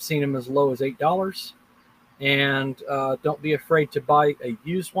 I've seen them as low as $8. And don't be afraid to buy a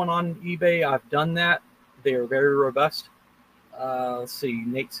used one on eBay. I've done that. They are very robust. Let's see.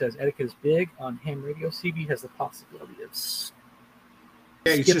 Nate says etiquette is big on ham radio. CB has the possibility of.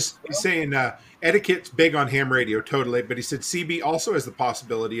 Yeah, he's saying etiquette's big on ham radio, totally. But he said CB also has the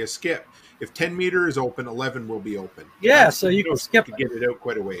possibility of skip. If 10 meter is open, 11 will be open. Yeah, so you can skip to get it out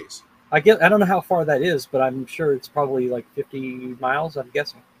quite a ways. I don't know how far that is, but I'm sure it's probably like 50 miles. I'm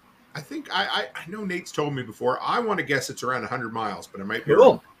guessing. I think I know Nate's told me before. I want to guess it's around 100 miles, but I might be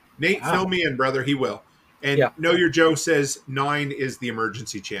wrong. Nate, fill me in, brother. He will. And Know Your Joe says 9 is the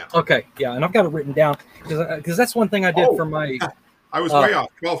emergency channel. Okay, yeah, and I've got it written down because that's one thing I did for my. I was way off.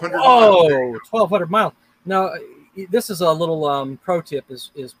 1,200 miles. Oh, 1,200 miles. Now, this is a little pro tip: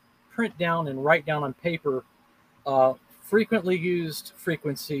 is print down and write down on paper frequently used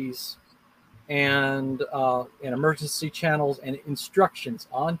frequencies and emergency channels and instructions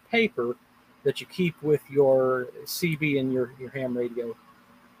on paper that you keep with your CB and your ham radio.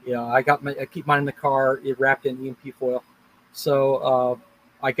 You know, I keep mine in the car, it wrapped in EMP foil. So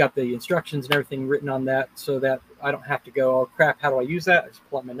I got the instructions and everything written on that so that I don't have to go, oh crap, how do I use that? I just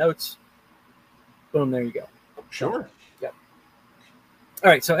pull out my notes. Boom, there you go. Sure. Yeah.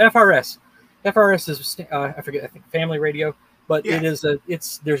 All right, so FRS. FRS is I think family radio, but it is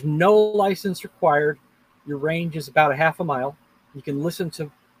there's no license required. Your range is about a half a mile. You can listen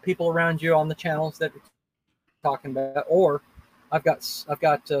to people around you on the channels that we're talking about, or I've got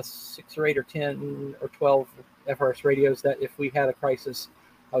 6 or 8 or 10 or 12 FRS radios that if we had a crisis,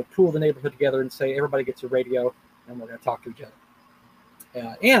 I would pool the neighborhood together and say everybody gets a radio and we're going to talk to each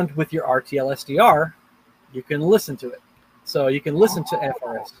other. And with your RTL SDR, you can listen to it. So you can listen to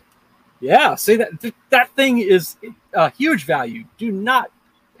FRS. Yeah, see that thing is a huge value. Do not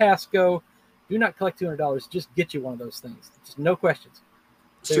pass go. Do not collect $200. Just get you one of those things. Just no questions.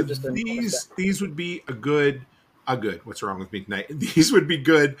 So these would be a good. What's wrong with me tonight? These would be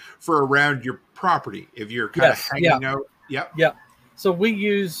good for around your property if you're kind of hanging out. Yep. Yeah. So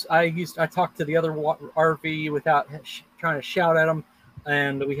I talked to the other RV without trying to shout at them,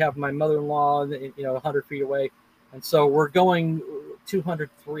 and we have my mother-in-law, 100 feet away, and so we're going 200,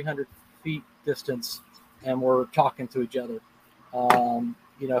 300 feet distance, and we're talking to each other.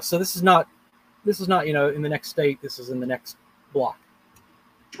 So this is not in the next state. This is in the next block.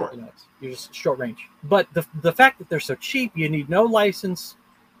 Sure. You're just short range. But the fact that they're so cheap, you need no license,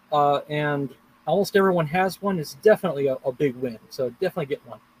 and almost everyone has one is definitely a big win. So definitely get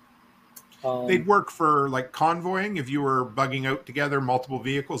one. They'd work for like convoying if you were bugging out together, multiple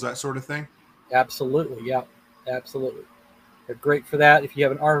vehicles, that sort of thing. Absolutely, yeah, absolutely. They're great for that. If you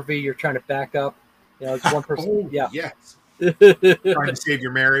have an RV, you're trying to back up. You know, it's one person. Oh, yeah. yes. Trying to save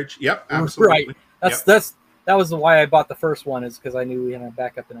your marriage. Yep, absolutely. Right. That was why I bought the first one, is because I knew we had to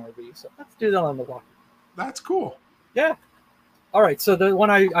back up an RV. So let's do that on the walkie. That's cool. Yeah. All right. So the one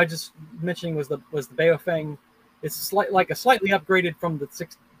I just mentioning was the Baofeng. It's like a slightly upgraded from the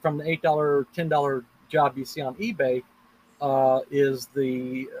 $8 or $10 job you see on eBay. Is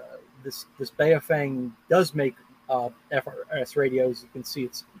the this Baofeng does make FRS radios. You can see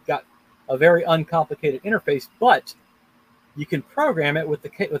it's got a very uncomplicated interface, but you can program it with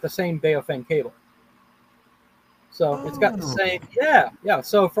the same Baofeng cable. So it's got the same, yeah.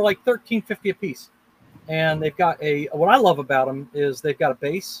 So for like $13.50 a piece, and they've got what I love about them is they've got a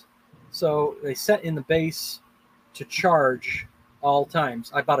base, so they set in the base to charge all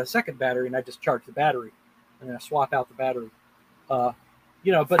times. I bought a second battery and I just charge the battery, and then I swap out the battery. But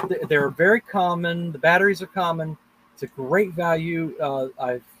they're very common. The batteries are common. It's a great value.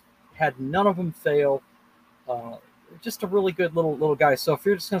 I've had none of them fail. Just a really good little guy. So if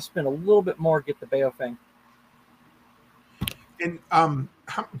you're just going to spend a little bit more, get the Baofeng. And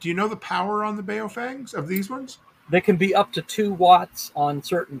do you know the power on the Baofengs of these ones? They can be up to 2 watts on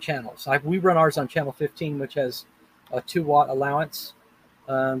certain channels. We run ours on channel 15, which has a 2-watt allowance.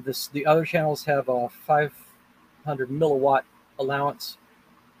 The other channels have a 500 milliwatt allowance.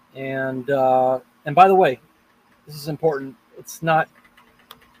 And by the way, this is important. It's not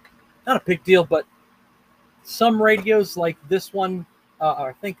a big deal, but some radios like this one,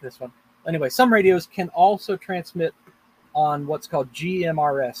 I think this one. Anyway, some radios can also transmit on what's called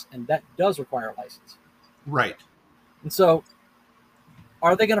GMRS, and that does require a license. Right. And so,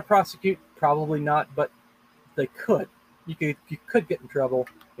 are they going to prosecute? Probably not, but they could. You could get in trouble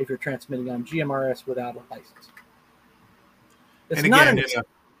if you're transmitting on GMRS without a license. It's and again, in a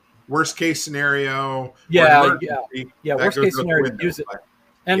worst case scenario, worst case scenario, use it.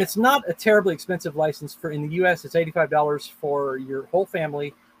 And it's not a terribly expensive license. In the U.S., it's $85 for your whole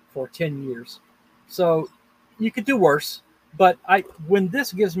family for 10 years. So you could do worse. But when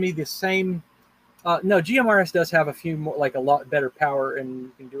this gives me the same, GMRS does have a few more, like a lot better power, and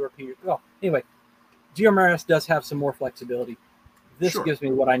you can do repeat. Well, anyway, GMRS does have some more flexibility. This gives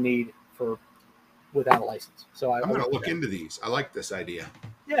me what I need without a license. So I'm going to look into these. I like this idea.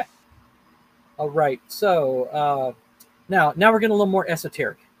 Yeah. All right. So now we're getting a little more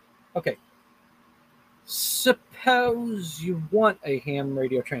esoteric. Okay. Suppose you want a ham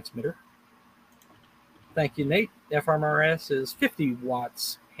radio transmitter. Thank you, Nate. FRMRS is 50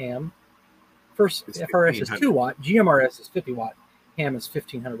 watts ham. First, FRS is 2 watt. GMRS is 50 watt. Ham is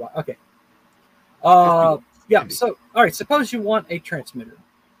 1500 watt. Okay. Yeah. So, all right. Suppose you want a transmitter.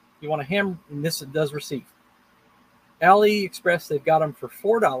 You want a ham, and this does receive. AliExpress, they've got them for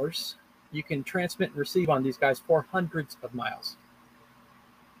 $4. You can transmit and receive on these guys for hundreds of miles.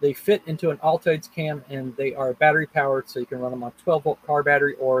 They fit into an Altoids can, and they are battery powered, so you can run them on 12-volt car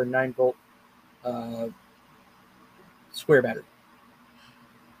battery or a 9-volt square battery.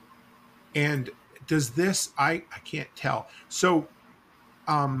 And does this, I can't tell. So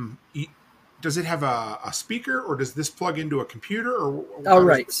does it have a speaker, or does this plug into a computer? Or all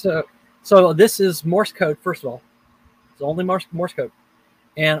right. So this is Morse code, first of all. It's only Morse code.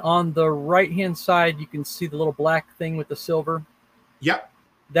 And on the right-hand side, you can see the little black thing with the silver. Yep.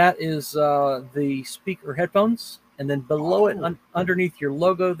 That is the speaker headphones. And then below it, underneath your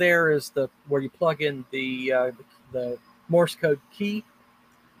logo there, is where you plug in the Morse code key.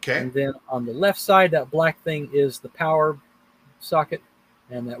 Okay. And then on the left side, that black thing is the power socket.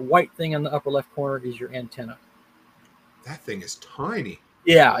 And that white thing in the upper left corner is your antenna. That thing is tiny.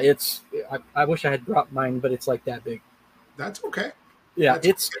 Yeah, I wish I had dropped mine, but it's like that big. That's okay. Yeah,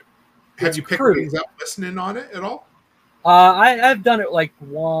 That's okay. Have you picked things up listening on it at all? I've done it like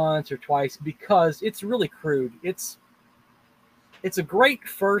once or twice because it's really crude. It's a great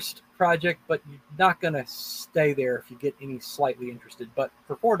first project, but you're not going to stay there if you get any slightly interested. But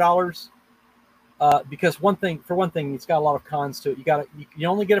for $4, because one thing, it's got a lot of cons to it. You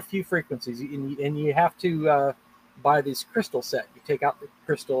only get a few frequencies, and you have to buy this crystal set. You take out the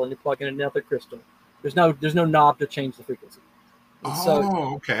crystal and you plug in another crystal. There's no knob to change the frequency.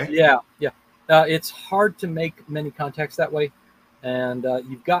 And okay. Yeah. It's hard to make many contacts that way, and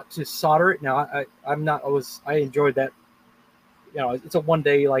you've got to solder it. Now, I enjoyed that. It's a one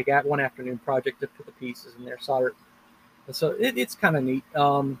afternoon project to put the pieces in there, solder it. And so it's kind of neat.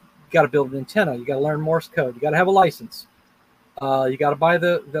 You got to build an antenna. You got to learn Morse code. You got to have a license. You got to buy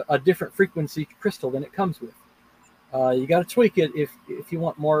a different frequency crystal than it comes with. You got to tweak it if you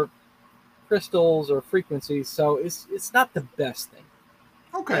want more crystals or frequencies. So it's not the best thing.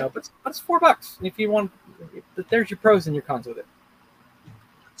 Okay. You know, but it's $4 if you want. There's your pros and your cons with it.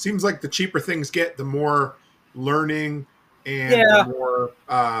 Seems like the cheaper things get, the more learning and Yeah. the more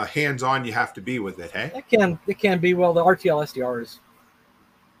hands-on you have to be with it. Hey, It can be. Well, the RTL SDR is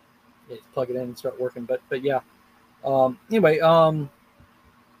plug it in and start working. But yeah. Anyway,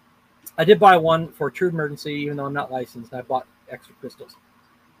 I did buy one for true emergency, even though I'm not licensed. I bought extra crystals.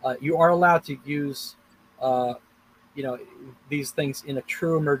 You are allowed to use, these things in a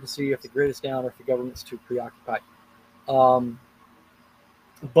true emergency if the grid is down or if the government's too preoccupied.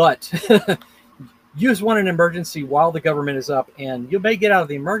 But use one in emergency while the government is up, and you may get out of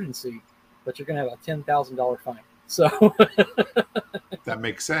the emergency, but you're going to have a $10,000 fine. So that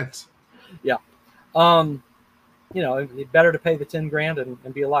makes sense. Yeah. Better to pay the 10 grand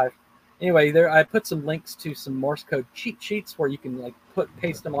and be alive. Anyway, I put some links to some Morse code cheat sheets where you can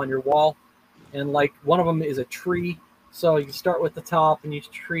paste them on your wall. And one of them is a tree. So you start with the top and use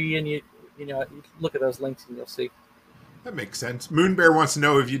tree, and you look at those links and you'll see. That makes sense. Moonbear wants to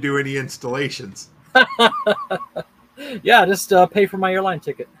know if you do any installations. Yeah, just pay for my airline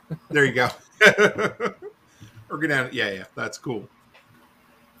ticket. There you go. Or go down. Yeah, that's cool.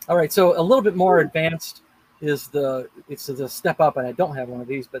 All right, so a little bit more advanced is it's a step up, and I don't have one of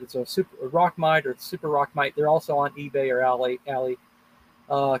these, but it's a Rockmite or Super Rockmite. They're also on eBay or Alley.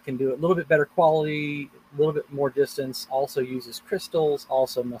 Can do a little bit better quality, a little bit more distance. Also uses crystals.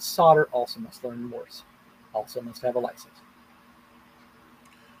 Also must solder. Also must learn Morse. Also must have a license.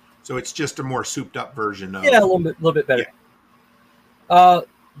 So it's just a more souped up version of. Yeah, a little bit better. Yeah.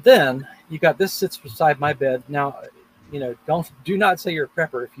 Then you got this sits beside my bed. Now, do not say you're a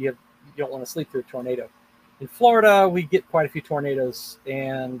prepper if you don't want to sleep through a tornado. In Florida, we get quite a few tornadoes,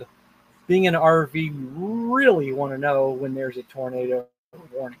 and being in an RV, we really want to know when there's a tornado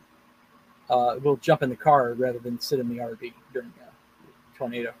warning. We'll jump in the car rather than sit in the RV during a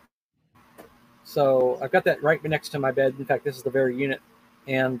tornado. So I've got that right next to my bed. In fact, this is the very unit,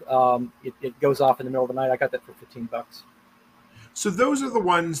 and it goes off in the middle of the night. I got that for $15. So those are the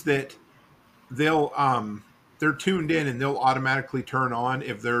ones that they're tuned in and they'll automatically turn on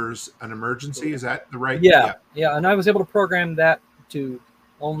if there's an emergency. Is that the right? Yeah. And I was able to program that to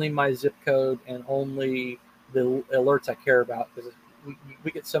only my zip code and only the alerts I care about, because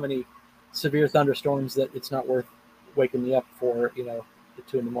we get so many severe thunderstorms that it's not worth waking me up for, at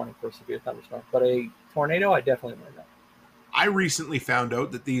 2 a.m. for a severe thunderstorm. But a tornado, I definitely want to know. I recently found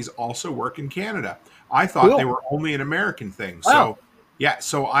out that these also work in Canada. I thought they were only an American thing. Wow.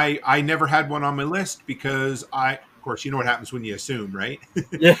 So I never had one on my list because of course, you know what happens when you assume, right?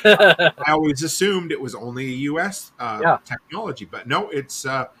 Yeah. I always assumed it was only a U.S. Technology, but no, it's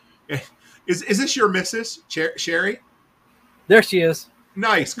is this your missus, Sherry? There she is.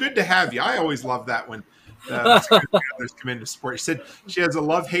 Nice. Good to have you. I always love that when others come in to support. She said she has a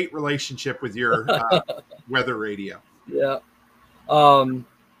love-hate relationship with your weather radio. Yeah.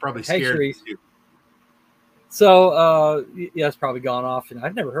 Probably scared hey, you. So, it's probably gone off, and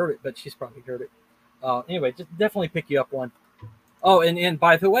I've never heard it, but she's probably heard it. Anyway, just definitely pick you up one. Oh, and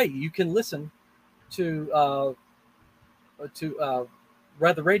by the way, you can listen to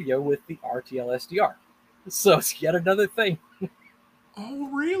weather radio with the RTL SDR. So it's yet another thing. Oh,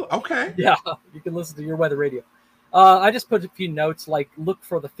 really? Okay. Yeah, you can listen to your weather radio. I just put a few notes like look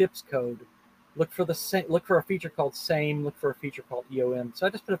for the FIPS code, look for a feature called SAME, look for a feature called EOM. So I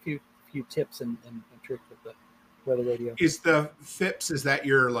just put a few tips and tricks with the weather radio. Is the FIPS, is that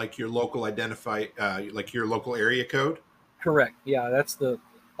your local your local area code? Correct. Yeah, that's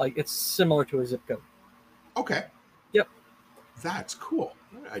it's similar to a zip code. Okay. Yep. That's cool.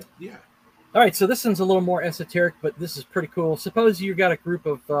 Yeah. All right, so this one's a little more esoteric, but this is pretty cool. Suppose you got a group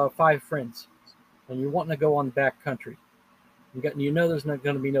of 5 friends, and you're wanting to go on the back country. There's not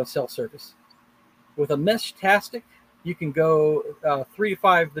going to be no cell service. With a mesh-tastic, you can go 3 to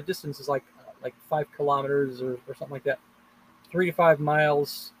 5. The distance is like 5 kilometers or something like that, 3 to 5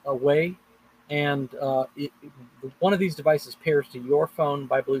 miles away, and one of these devices pairs to your phone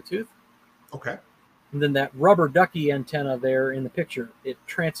by Bluetooth. Okay. And then that rubber ducky antenna there in the picture, it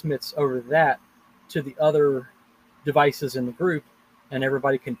transmits over that to the other devices in the group, and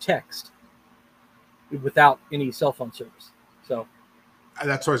everybody can text without any cell phone service. So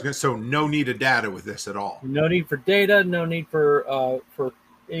that's what I was going to say. So no need of data with this at all. No need for data. No need for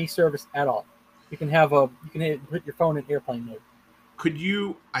any service at all. You can put your phone in airplane mode. Could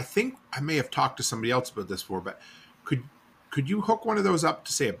you? I think I may have talked to somebody else about this before, but could you hook one of those up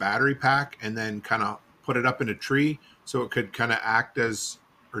to say a battery pack and then kind of put it up in a tree so it could kind of act as,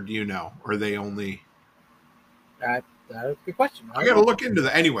 or do you know? Or are they only? That's a good question. I got to look into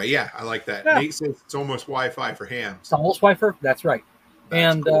that. Anyway, yeah, I like that. Yeah. Nate says it's almost Wi-Fi for hams. It's almost Wi-Fi. That's right.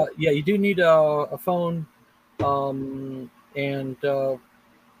 And cool. yeah, you do need a phone, but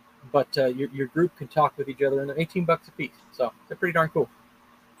your group can talk with each other, and they're $18 a piece, so they're pretty darn cool.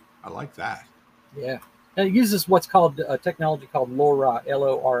 I like that. Yeah, and it uses what's called technology called LoRa,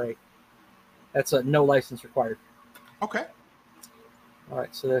 LORA. That's a no license required. Okay. All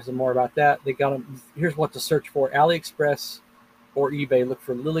right, so there's more about that. They got them. Here's what to search for: AliExpress or eBay. Look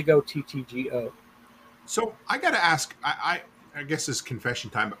for Liligo TTGO. So I got to ask. I guess this is confession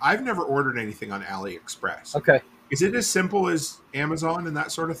time. I've never ordered anything on AliExpress. Okay. Is it as simple as Amazon and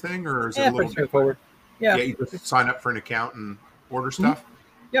that sort of thing, or is it a little pretty straightforward? Yeah. Yeah, you just sign up for an account and order stuff.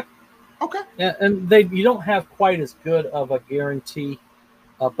 Yep. Okay. Yeah, and you don't have quite as good of a guarantee,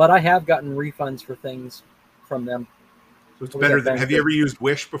 but I have gotten refunds for things from them. So it's better than. Have you ever used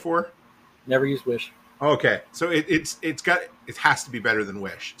Wish before? Never used Wish. Okay, so it has to be better than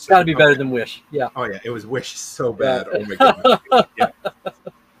Wish. It's got to be better than Wish. Yeah. Oh yeah, it was Wish so bad. Oh my goodness. Yeah.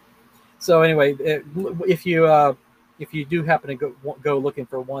 So anyway, if you do happen to go looking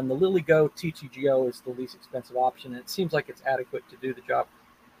for one, the Liligo TTGO is the least expensive option, and it seems like it's adequate to do the job.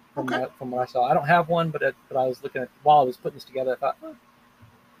 From what I saw, I don't have one, but I was looking at while I was putting this together. I thought.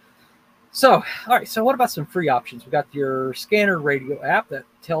 So, all right. So, what about some free options? We got your scanner radio app that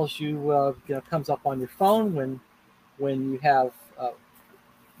tells you, comes up on your phone when you have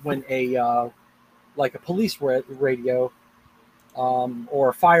when a like a police radio or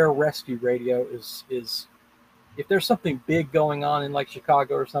a fire rescue radio is if there's something big going on in like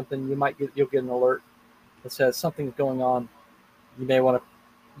Chicago or something, you'll get an alert that says something's going on. You may want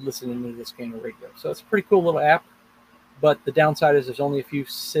to listen into the scanner radio. So it's a pretty cool little app. But the downside is there's only a few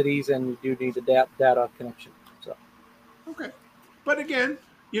cities, and you do need a data connection. So, okay. But again,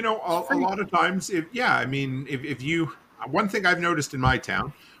 a lot of times, if you, one thing I've noticed in my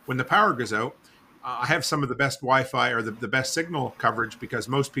town, when the power goes out, I have some of the best Wi-Fi or the best signal coverage because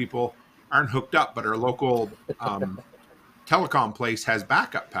most people aren't hooked up, but our local telecom place has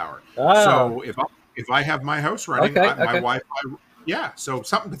backup power. So if I have my house running, my Wi-Fi, yeah. So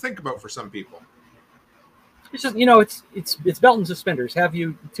something to think about for some people. It's just it's belt and suspenders. Have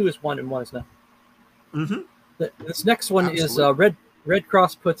you two is one and one is none. Mm-hmm. This next one is Red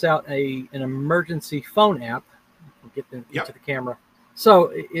Cross puts out an emergency phone app. Get to the camera. So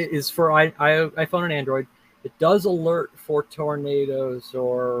it is for iPhone and Android. It does alert for tornadoes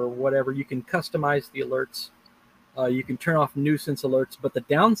or whatever. You can customize the alerts. You can turn off nuisance alerts, but the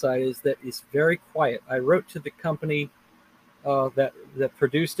downside is that it's very quiet. I wrote to the company that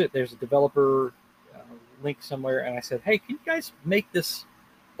produced it. There's a developer link somewhere, and I said, hey, can you guys make this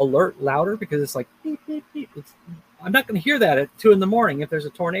alert louder, because it's like beep, beep, beep. I'm not going to hear that at 2 a.m. if there's a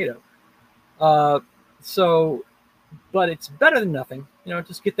tornado. But it's better than nothing.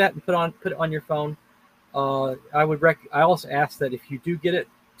 Just get that and put it on your phone. I also ask that if you do get it,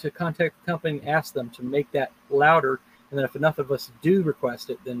 to contact the company and ask them to make that louder, and then if enough of us do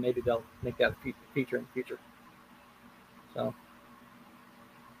request it, then maybe they'll make that a feature in the future. So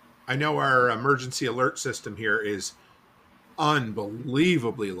I know our emergency alert system here is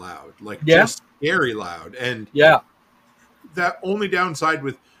unbelievably loud, just scary loud. And that only downside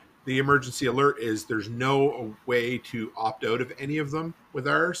with the emergency alert is there's no way to opt out of any of them with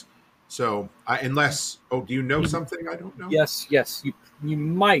ours. So unless, do you know something I don't know? Yes, you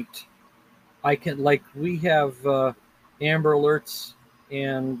might. I can, we have Amber Alerts,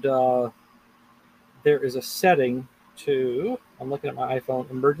 and there is a setting to, I'm looking at my iPhone,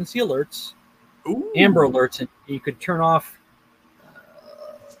 emergency alerts, Amber Alerts, and you could turn off.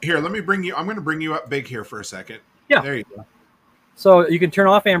 Here, I'm going to bring you up big here for a second. Yeah. There you go. So you can turn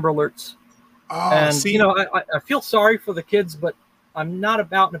off Amber Alerts. Oh, and, see. I feel sorry for the kids, but I'm not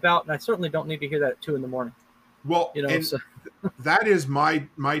about and about, and I certainly don't need to hear that at 2 a.m. Well, that is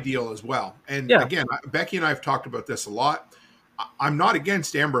my deal as well. And again, Becky and I have talked about this a lot. I'm not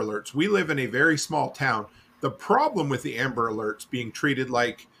against Amber Alerts. We live in a very small town. The problem with the Amber Alerts being treated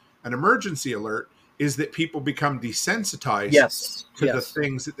like an emergency alert is that people become desensitized to the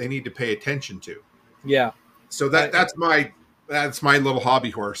things that they need to pay attention to. Yeah. So that's my little hobby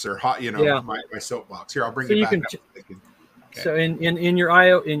horse, or my soapbox. Here, I'll bring you back up. Okay. So in your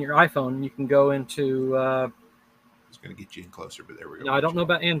iPhone, you can go into. I was going to get you in closer, but there we go. No, I don't know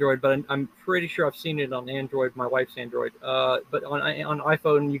about Android, but I'm pretty sure I've seen it on Android, my wife's Android. But on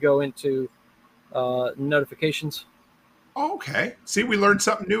iPhone, you go into notifications. Okay. See, we learned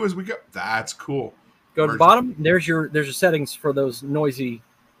something new as we go. That's cool. Go to the bottom. There's your settings for those noisy.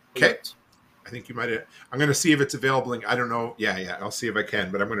 Okay. Alerts. I think you might have. I'm going to see if it's available. I don't know. Yeah. I'll see if I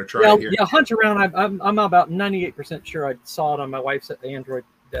can, but I'm going to try it here. Yeah, hunt around. I'm about 98% sure I saw it on my wife's Android,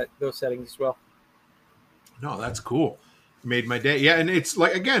 those settings as well. No, that's cool. Made my day. Yeah, and it's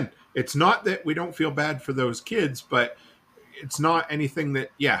like, again, it's not that we don't feel bad for those kids, but it's not anything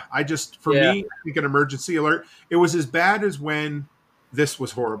that, yeah, I just, for Yeah. me, I think an emergency alert, it was as bad as when this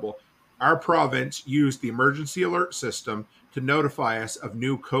was horrible. Our province used the emergency alert system to notify us of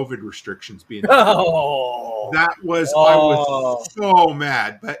new COVID restrictions being imposed. Oh, That was, I oh, was so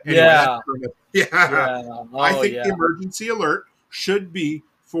mad. But anyway, yeah, yeah. yeah, I oh think yeah, the emergency alert should be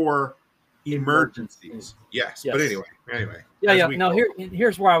for emergency. emergencies. Yes. But Yes. anyway, Yeah, as yeah. we Now go.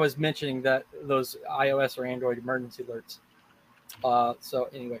 here's where I was mentioning that those iOS or Android emergency alerts. So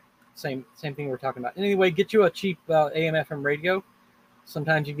anyway, same thing we're talking about. Anyway, get you a cheap AM/FM radio.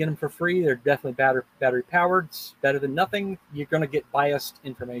 Sometimes you get them for free. They're definitely battery powered. It's better than nothing. You're going to get biased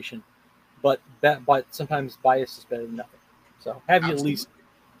information, but sometimes bias is better than nothing. So have you Absolutely.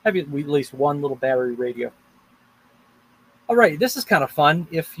 at least one little battery radio. All right, this is kind of fun.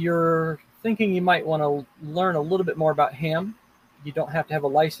 If you're thinking you might want to learn a little bit more about ham, you don't have to have a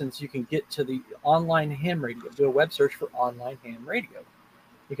license. You can get to the online ham radio. Do a web search for online ham radio.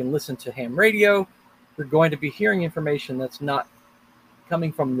 You can listen to ham radio. You're going to be hearing information that's not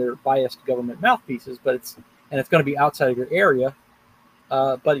coming from their biased government mouthpieces, but it's going to be outside of your area.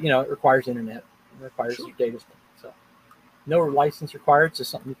 But it requires internet. It requires your data. So no license required. It's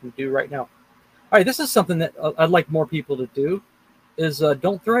just something you can do right now. All right, this is something that I'd like more people to do. Is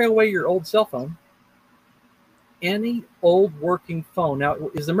don't throw away your old cell phone. Any old working phone. Now,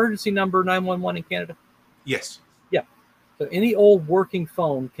 is the emergency number 911 in Canada? Yes. Yeah. So any old working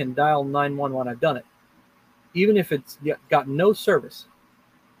phone can dial 911. I've done it, even if it's got no service.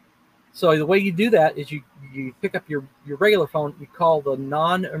 So the way you do that is you pick up your regular phone, you call the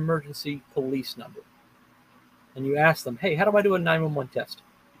non-emergency police number, and you ask them, hey, how do I do a 911 test?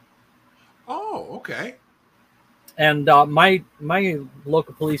 Oh, okay. And my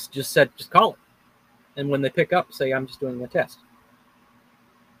local police just said, just call it. And when they pick up, say, I'm just doing a test.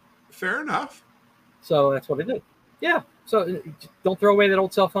 Fair enough. So that's what I did. Yeah. So don't throw away that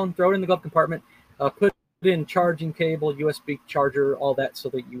old cell phone. Throw it in the glove compartment. Put in charging cable, USB charger, all that, so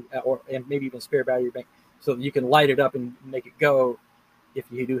that and maybe even spare battery bank, so that you can light it up and make it go if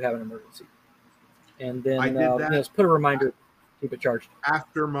you do have an emergency. And then just put a reminder, keep it charged.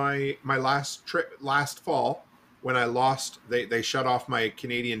 After my last trip last fall, when I lost, they shut off my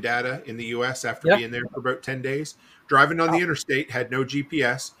Canadian data in the U.S. after being there for about 10 days. Driving on the interstate, had no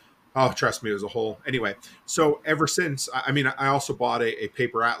GPS. Oh, trust me, it was a hole. Anyway, so ever since, I also bought a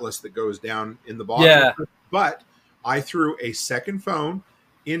paper atlas that goes down in the bottom. Yeah. But I threw a second phone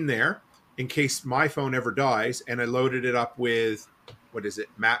in there in case my phone ever dies, and I loaded it up with, what is it,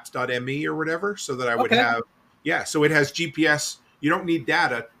 maps.me or whatever, so that I would have, so it has GPS. You don't need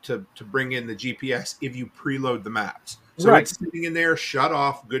data to bring in the GPS if you preload the maps. So it's sitting in there, shut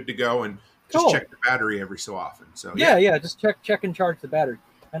off, good to go, and just check the battery every so often. So just check and charge the battery.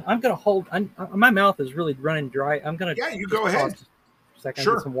 And I'm gonna hold. My mouth is really running dry. I'm gonna. Yeah, you go ahead. Sure.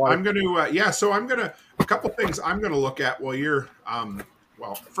 Get some water. I'm gonna. So I'm gonna. A couple things I'm gonna look at while you're.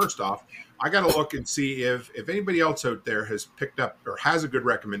 Well, first off, I got to look and see if anybody else out there has picked up or has a good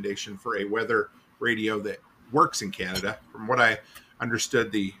recommendation for a weather radio that works in Canada. From what I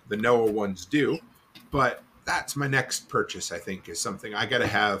understood, the NOAA ones do. But that's my next purchase. I think is something I gotta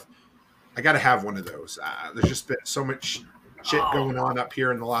have. I gotta have one of those. There's just been so much shit going on up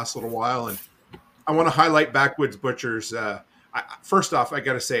here in the last little while, and I want to highlight Backwoods Butchers. First off, I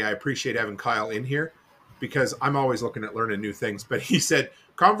got to say I appreciate having Kyle in here because I'm always looking at learning new things. But he said,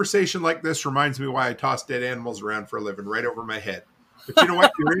 conversation like this reminds me why I toss dead animals around for a living, right over my head. But you know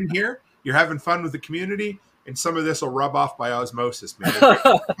what? You're in here, you're having fun with the community, and some of this will rub off by osmosis, man. Every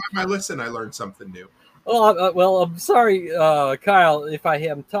time I listen, I learn something new. Well, I'm sorry, Kyle, if I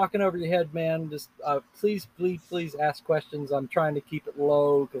am talking over your head, man. Just please ask questions. I'm trying to keep it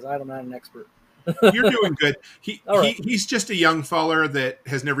low because I'm not an expert. You're doing good. He's just a young feller that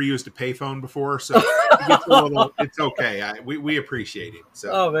has never used a payphone before, so he gets a little, it's okay. We appreciate it.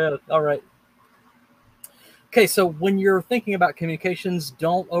 So. Oh man, all right. Okay, so when you're thinking about communications,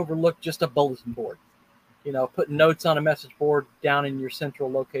 don't overlook just a bulletin board. Putting notes on a message board down in your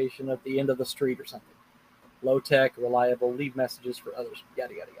central location at the end of the street or something. Low tech, reliable, leave messages for others.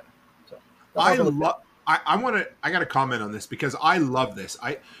 Yada yada yada. So I got to comment on this because I love this.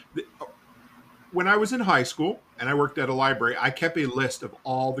 When I was in high school and I worked at a library, I kept a list of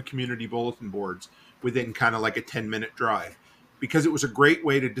all the community bulletin boards within kind of like a 10-minute drive because it was a great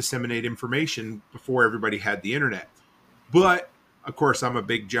way to disseminate information before everybody had the internet. But of course, I'm a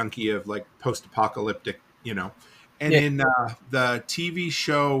big junkie of like post-apocalyptic, and in the TV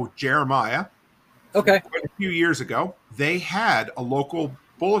show Jeremiah, quite a few years ago, they had a local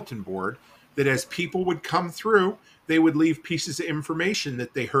bulletin board that as people would come through, they would leave pieces of information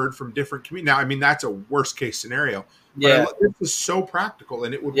that they heard from different communities. Now, I mean, that's a worst case scenario. Yeah. But this is so practical,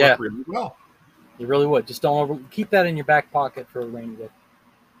 and it would Yeah. work really well. You really would. Just keep that in your back pocket for a rainy day.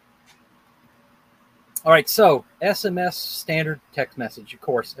 All right, so SMS, standard text message. Of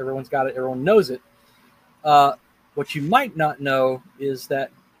course, everyone's got it. Everyone knows it. What you might not know is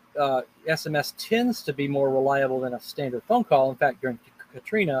that SMS tends to be more reliable than a standard phone call. In fact, during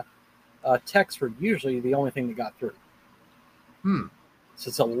Katrina, texts were usually the only thing that got through. So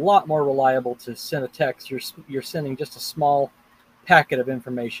it's a lot more reliable to send a text. You're sending just a small packet of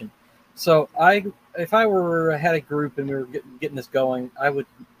information. So if I had a group and we were getting this going, I would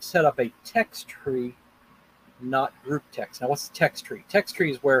set up a text tree, not group text. Now, what's the text tree? Text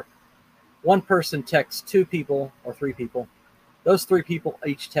tree is where one person texts 2 people or 3 people. Those 3 people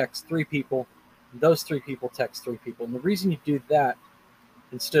each text 3 people. Those 3 people text 3 people. And the reason you do that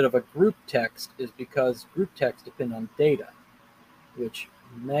instead of a group text is because group text depend on data, which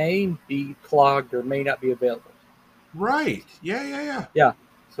may be clogged or may not be available. Right. Yeah. Yeah.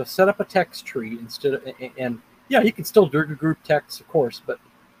 So set up a text tree instead of, and yeah, you can still do group text, of course, but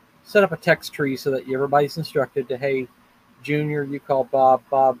set up a text tree so that everybody's instructed to, hey, Junior, you call Bob,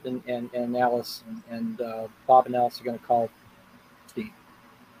 and Alice, and Bob and Alice are going to call Steve.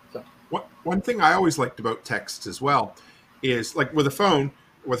 So one thing I always liked about texts as well is, like with a phone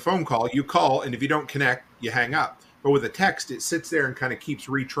call, you call, and if you don't connect, you hang up. But with a text, it sits there and kind of keeps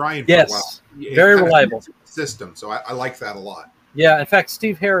retrying for a while. It very kind of reliable fits the system. So I like that a lot. Yeah, in fact,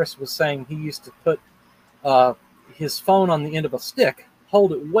 Steve Harris was saying he used to put his phone on the end of a stick,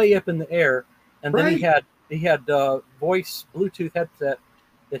 hold it way up in the air, and then he had voice Bluetooth headset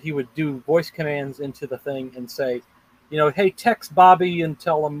that he would do voice commands into the thing and say, hey, text Bobby and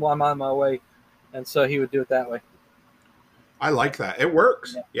tell him I'm on my way, and so he would do it that way. I like that. It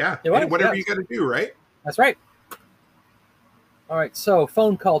works. Yeah. Whatever you got to do, right? That's right. All right, so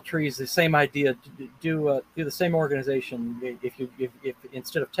phone call trees, the same idea. Do the same organization. If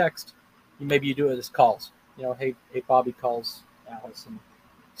instead of text, maybe you do it as calls. Hey, Bobby calls Alice and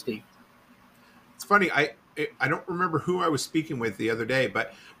Steve. It's funny. I don't remember who I was speaking with the other day,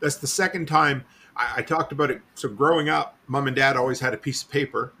 but that's the second time I talked about it. So growing up, Mom and Dad always had a piece of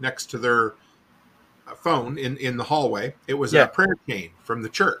paper next to their phone in the hallway. It was a prayer chain from the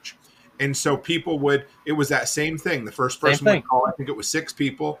church. And so it was that same thing. The first person would call, I think it was 6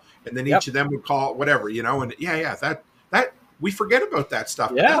 people, and then each of them would call whatever, and that we forget about that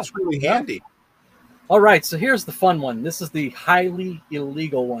stuff. Yeah. That's really handy. All right, so here's the fun one. This is the highly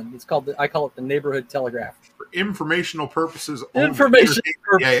illegal one. I call it the neighborhood telegraph. For informational purposes. Purposes.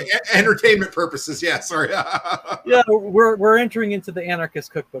 Yeah, entertainment purposes. Yeah, sorry. Yeah, we're entering into the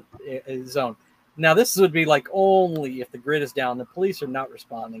anarchist cookbook zone. Now, this would be like only if the grid is down, the police are not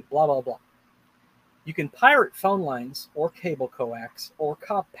responding, blah, blah, blah. You can pirate phone lines or cable coax or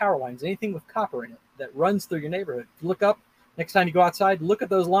power lines, anything with copper in it that runs through your neighborhood. If you look up, next time you go outside, look at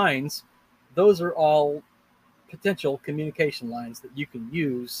those lines. Those are all potential communication lines that you can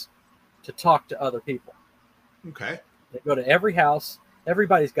use to talk to other people. Okay. They go to every house.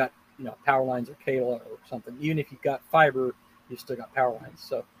 Everybody's got, power lines or cable or something. Even if you've got fiber, you've still got power lines.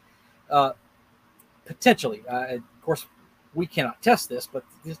 So, potentially, of course, we cannot test this, but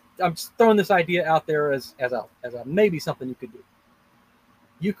I'm just throwing this idea out there as a maybe something you could do.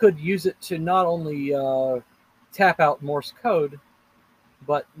 You could use it to not only tap out Morse code,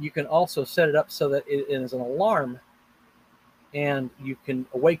 but you can also set it up so that it is an alarm, and you can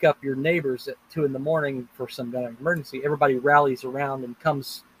wake up your neighbors at 2 a.m. for some kind of emergency. Everybody rallies around and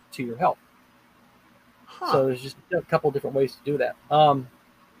comes to your help. So there's just a couple different ways to do that.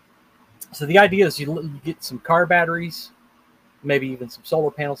 So the idea is you get some car batteries, maybe even some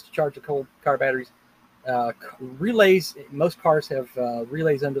solar panels to charge the car batteries. Relays, most cars have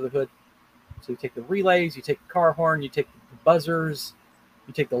relays under the hood. So you take the relays, you take the car horn, you take the buzzers,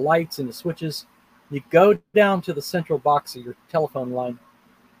 you take the lights and the switches. You go down to the central box of your telephone line.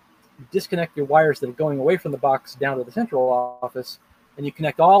 You disconnect your wires that are going away from the box down to the central office, and you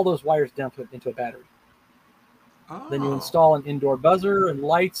connect all those wires down into a battery. Then you install an indoor buzzer and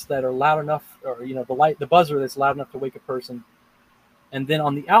lights that are loud enough, or the buzzer that's loud enough to wake a person. And then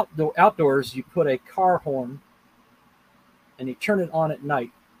on the outdoors, you put a car horn, and you turn it on at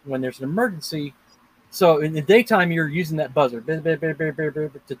night when there's an emergency. So in the daytime, you're using that buzzer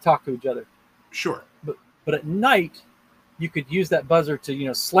to talk to each other. Sure. But at night, you could use that buzzer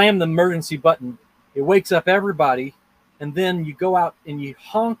to slam the emergency button. It wakes up everybody, and then you go out and you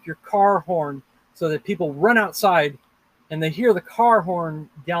honk your car horn so that people run outside and they hear the car horn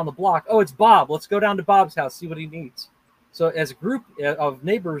down the block. Oh, it's Bob. Let's go down to Bob's house, see what he needs. So as a group of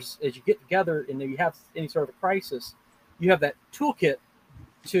neighbors, as you get together and you have any sort of a crisis, you have that toolkit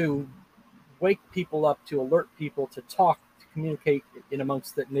to wake people up, to alert people, to talk, to communicate in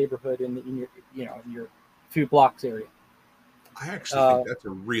amongst that neighborhood in your few blocks area. I actually think that's a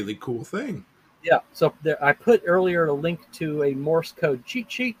really cool thing. Yeah. So I put earlier a link to a Morse code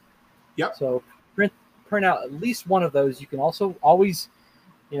cheat sheet. Yep. So print out at least one of those. You can also always,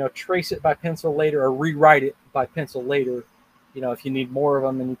 trace it by pencil later or rewrite it by pencil later. If you need more of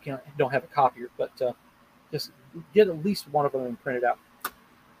them and you don't have a copier, but just get at least one of them and print it out.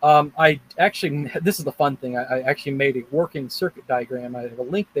 I actually, this is the fun thing. I actually made a working circuit diagram. I have a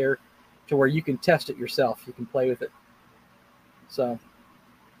link there to where you can test it yourself. You can play with it. So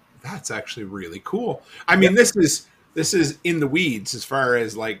that's actually really cool. I mean, this is in the weeds as far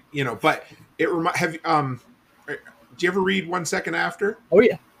as but it do you ever read 1 Second After? Oh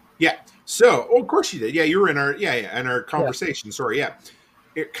yeah. Yeah. So, of course you did. Yeah, you were in our conversation. Yeah. Sorry, yeah.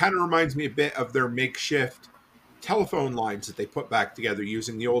 It kind of reminds me a bit of their makeshift telephone lines that they put back together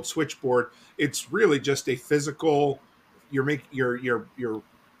using the old switchboard. It's really just a physical. You're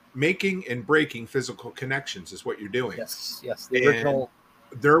making and breaking physical connections is what you're doing. Yes. The original.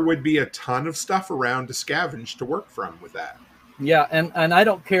 There would be a ton of stuff around to scavenge to work from with that. Yeah, and I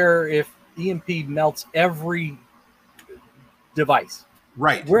don't care if EMP melts every device.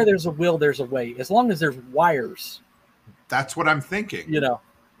 Right. Where there's a will, there's a way. As long as there's wires. That's what I'm thinking.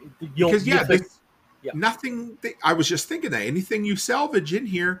 Nothing. I was just thinking that anything you salvage in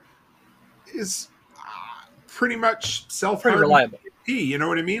here is pretty much pretty reliable. You know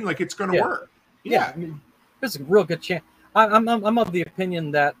what I mean? Like it's going to work. Yeah. I mean, there's a real good chance. I'm of the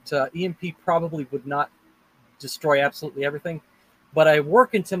opinion that EMP probably would not destroy absolutely everything, but I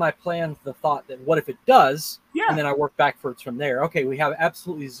work into my plan the thought that what if it does? Yeah. And then I work backwards from there. Okay, we have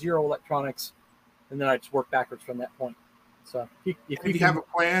absolutely zero electronics, and then I just work backwards from that point. So if you have a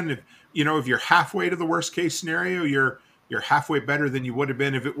plan, if you're halfway to the worst case scenario, you're halfway better than you would have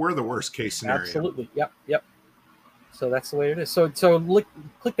been if it were the worst case scenario. Absolutely. Yep. So that's the way it is. So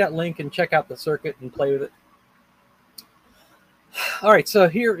click that link and check out the circuit and play with it. All right, so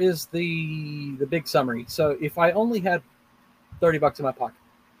here is the big summary. So if I only had $30 in my pocket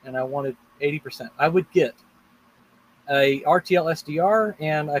and I wanted 80%, I would get a RTL SDR,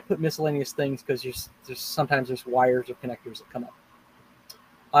 and I put miscellaneous things because sometimes there's wires or connectors that come up.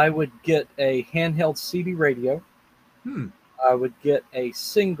 I would get a handheld CB radio. I would get a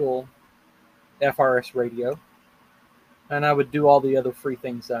single FRS radio, and I would do all the other free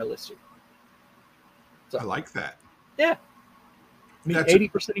things that I listed. So, I like that. Yeah. I mean,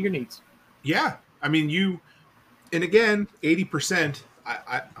 80% of your needs. Yeah. I mean, and again, 80%,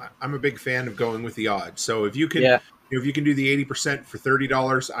 I'm a big fan of going with the odds. So if you can, if you can do the 80% for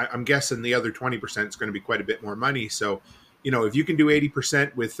 $30, I'm guessing the other 20% is going to be quite a bit more money. So, if you can do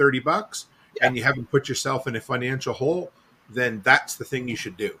 80% with $30 and you haven't put yourself in a financial hole, then that's the thing you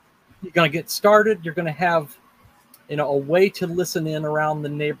should do. You're going to get started. You're going to have, a way to listen in around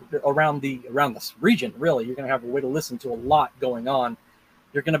the around this region. Really, you're going to have a way to listen to a lot going on.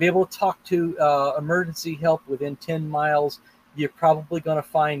 You're going to be able to talk to emergency help within 10 miles. You're probably going to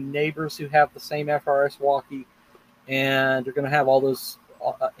find neighbors who have the same FRS walkie, and you're going to have all those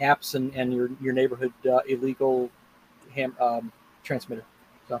apps and your neighborhood illegal transmitter.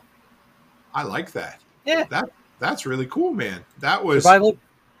 So, I like that. Yeah, that's really cool, man. That was survival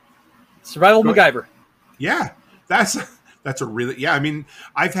MacGyver. Yeah. That's a really, I mean,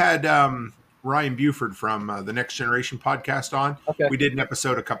 I've had Ryan Buford from the Next Generation podcast on. Okay. We did an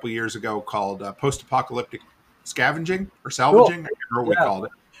episode a couple years ago called Post-Apocalyptic Scavenging or Salvaging. Cool. I can't remember what we called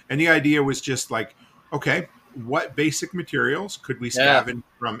it. And the idea was just like, okay, what basic materials could we scavenge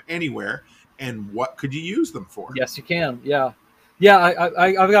from anywhere, and what could you use them for? Yes, you can. Yeah.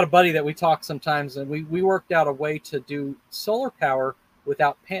 I've got a buddy that we talk sometimes, and we worked out a way to do solar power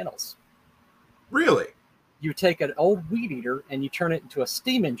without panels. Really? You take an old weed eater and you turn it into a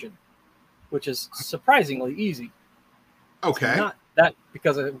steam engine, which is surprisingly easy. Okay. It's not that,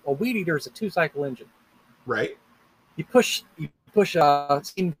 because a weed eater is a 2-cycle engine. Right. You push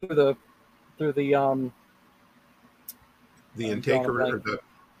steam through the intake or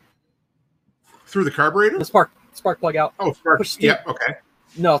through the carburetor? The spark plug out. Oh, spark. Yep. Okay.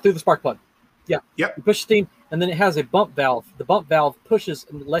 No, through the spark plug. Yeah. Yep. You push steam, and then it has a bump valve. The bump valve pushes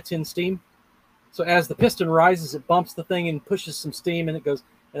and lets in steam. So as the piston rises, it bumps the thing and pushes some steam, and it goes,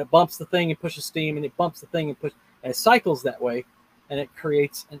 and it bumps the thing and pushes steam, and it bumps the thing and pushes, and it cycles that way, and it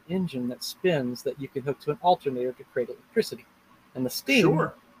creates an engine that spins that you can hook to an alternator to create electricity. And the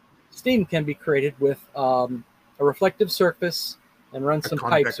steam can be created with a reflective surface and run some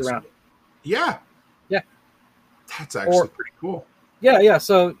pipes around it. Yeah. That's actually pretty cool. Yeah.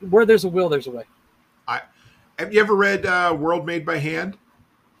 So where there's a will, there's a way. Have you ever read World Made by Hand?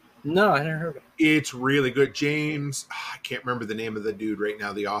 No, I never heard of it. It's really good. James, I can't remember the name of the dude right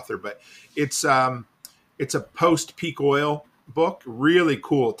now, the author, but it's a post peak oil book. Really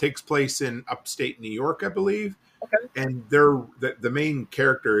cool. It takes place in upstate New York, I believe. Okay. And the main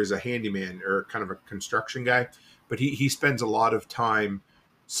character is a handyman or kind of a construction guy, but he spends a lot of time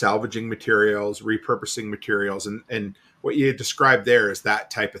salvaging materials, repurposing materials, and what you described there is that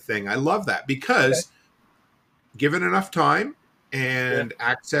type of thing. I love that because given enough time and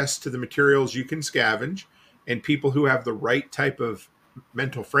access to the materials you can scavenge and people who have the right type of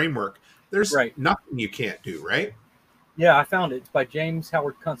mental framework, there's nothing you can't do, right? Yeah, I found it. It's by James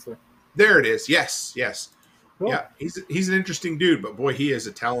Howard Kunstler. There it is. Yes. Cool. Yeah, he's an interesting dude, but boy, he is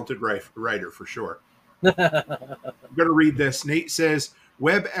a talented writer for sure. I'm going to read this. Nate says,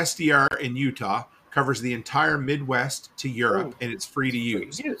 Web SDR in Utah covers the entire Midwest to Europe, and it's free to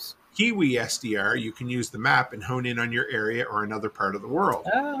use. Kiwi SDR, you can use the map and hone in on your area or another part of the world.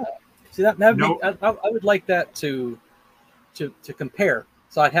 See that? I would like that to compare.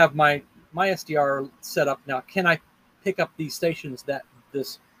 So I'd have my SDR set up now. Can I pick up these stations that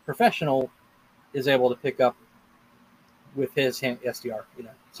this professional is able to pick up with his SDR? You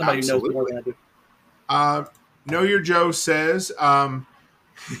know, somebody Absolutely. who knows more than I do. Know Your Joe says,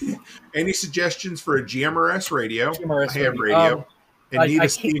 any suggestions for a GMRS radio, a ham radio, and need a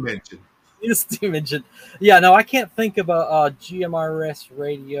steam engine? Need a steam engine. Yeah, no, I can't think of a GMRS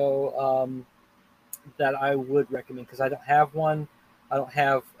radio that I would recommend because I don't have one. I don't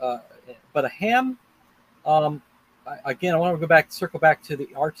have, but a ham. Again, I want to circle back to the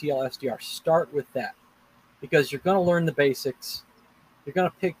RTL SDR. Start with that because you're going to learn the basics. You're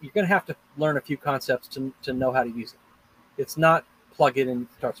going to have to learn a few concepts to know how to use it. It's not plug it and it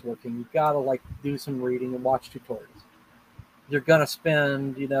starts working. You've got to do some reading and watch tutorials. You're going to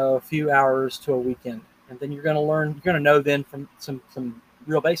spend, a few hours to a weekend, and then you're going to learn. You're going to know then from some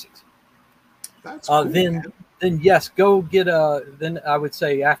real basics. That's cool, then yes, go get then I would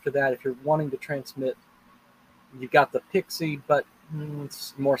say after that, if you're wanting to transmit, you've got the Pixie, but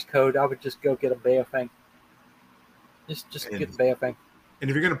it's Morse code. I would just go get a Baofeng. Just get the Baofeng. And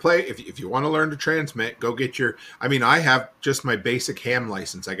if you're going to play, if you want to learn to transmit, go get your. I mean, I have just my basic ham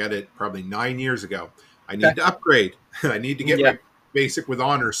license. I got it probably 9 years ago. I need to upgrade. I need to get my basic with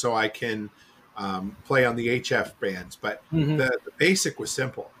honor so I can play on the HF bands. But the basic was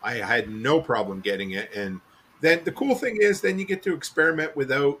simple. I had no problem getting it. And then the cool thing is then you get to experiment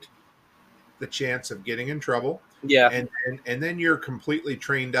without the chance of getting in trouble. Yeah. And then you're completely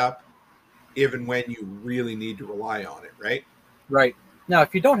trained up even when you really need to rely on it, right? Right. Now,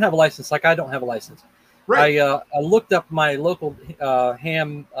 if you don't have a license, like I don't have a license, right. I looked up my local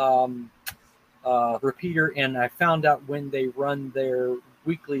ham repeater, and I found out when they run their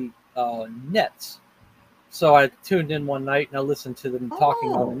weekly nets. So I tuned in one night and I listened to them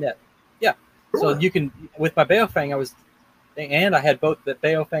talking on the net. Yeah. Sure. So you can, with my Baofeng, I had both the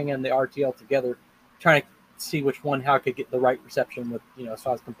Baofeng and the RTL together, trying to see how I could get the right reception with, so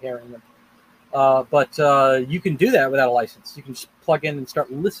I was comparing them. But you can do that without a license. You can just plug in and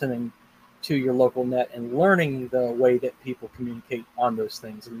start listening to your local net and learning the way that people communicate on those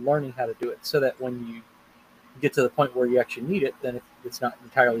things and learning how to do it so that when you get to the point where you actually need it, then it's not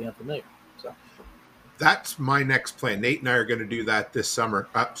entirely unfamiliar. So that's my next plan. Nate and I are going to do that this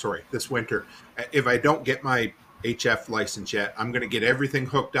winter. If I don't get my HF license yet, I'm going to get everything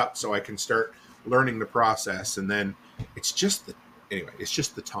hooked up so I can start learning the process. And then it's just the time, It's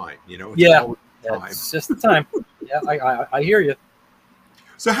just the time. Yeah, I hear you.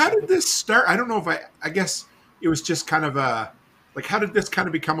 So how did this start? I don't know if I guess it was just kind of how did this kind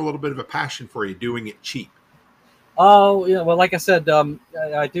of become a little bit of a passion for you, doing it cheap? Oh, yeah. Well, like I said,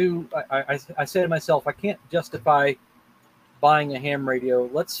 I say to myself, I can't justify buying a ham radio.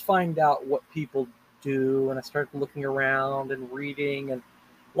 Let's find out what people do. And I started looking around and reading, and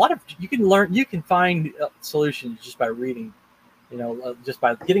you can find solutions just by reading. Just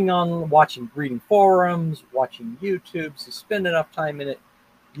by getting on, reading forums, watching YouTube. So spend enough time in it,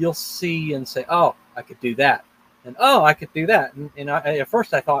 you'll see and say, "Oh, I could do that," and "Oh, I could do that." And at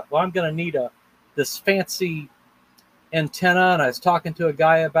first I thought, "Well, I'm going to need this fancy antenna." And I was talking to a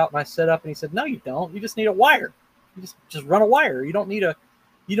guy about my setup, and he said, "No, you don't. You just need a wire. You just run a wire. You don't need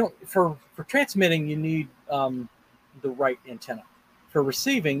for transmitting. You need the right antenna. For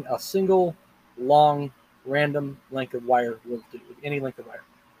receiving, a single long." Random length of wire will do, any length of wire.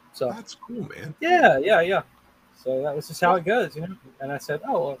 So that's cool, man. Yeah. So that was just how it goes, And I said,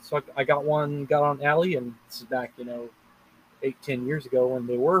 oh, so I got on Alley, and this is back, 8-10 years ago when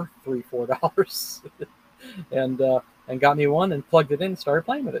they were $3-4. and got me one and plugged it in and started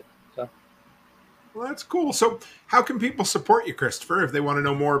playing with it. So. Well, that's cool. So how can people support you, Christopher, if they want to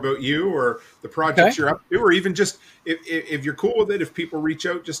know more about you or the projects you're up to, or even just if you're cool with it, if people reach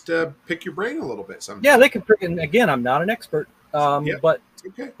out just to pick your brain a little bit sometime? Yeah, they can. Again, I'm not an expert, but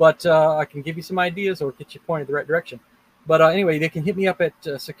I can give you some ideas or get you pointed the right direction. But anyway, they can hit me up at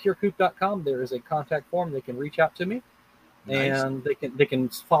securecoop.com. There is a contact form. They can reach out to me, and they can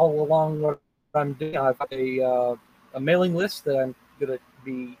follow along what I'm doing. I've got a mailing list that I'm going to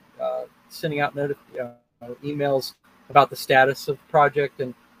be sending out emails about the status of the project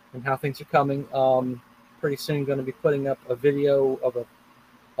and how things are coming. Pretty soon, going to be putting up a video of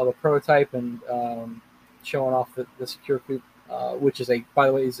a prototype and showing off the Secure Coop, which is by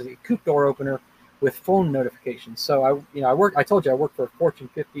the way, is a coop door opener with phone notifications. So I told you I work for a Fortune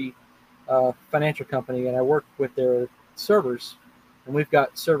 50 financial company, and I work with their servers, and we've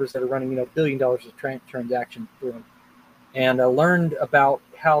got servers that are running $1 billion of transaction through them. And I learned about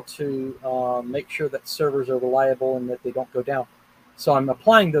how to make sure that servers are reliable and that they don't go down. So I'm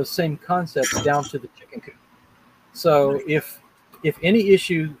applying those same concepts down to the chicken coop. So if any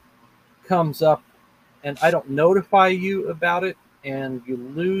issue comes up and I don't notify you about it, and you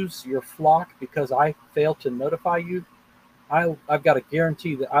lose your flock because I failed to notify you, I've got a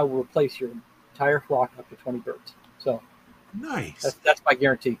guarantee that I will replace your entire flock up to 20 birds. So nice. That's my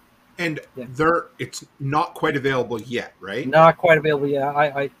guarantee. And it's not quite available yet, right? Not quite available yet.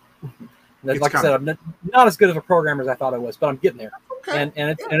 I like I said, I'm not as good of a programmer as I thought I was, but I'm getting there. Okay.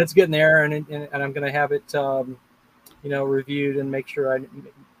 And it's getting there, and I'm going to have it, reviewed and make sure I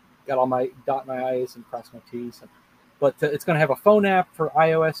got all my dot my I's and cross my T's. But it's going to have a phone app for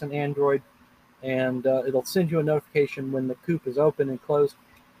iOS and Android, and it'll send you a notification when the coop is open and closed.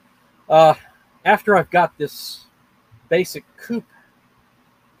 After I've got this basic coop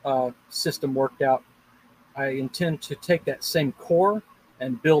system worked out, I intend to take that same core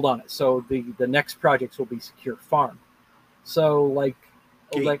and build on it. So the next projects will be secure farm. So like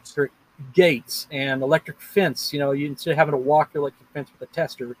electric gates and electric fence. You instead of having to walk your electric fence with a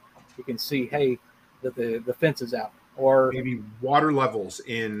tester, you can see, hey, that the fence is out. Or maybe water levels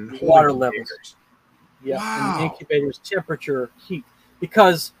in water levels. Yeah, wow. And incubators, temperature, heat,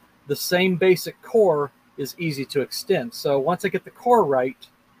 because the same basic core is easy to extend. So once I get the core right,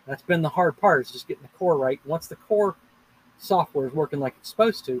 that's been the hard part, is just getting the core right. Once the core software is working like it's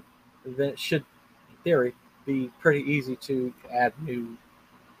supposed to, then it should, in theory, be pretty easy to add new,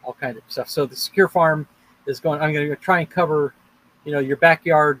 all kinds of stuff. So the secure farm is I'm going to try and cover, your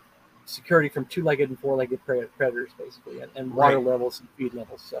backyard security from two-legged and four-legged predators, basically, and water levels and feed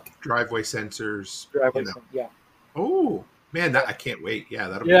levels. So driveway sensors. Yeah. Oh man, I can't wait. Yeah,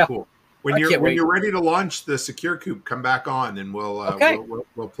 that'll be cool. When you're ready to launch the Secure Coop, come back on and we'll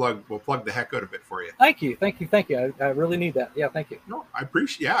plug the heck out of it for you. Thank you. I really need that. Yeah, thank you. No, I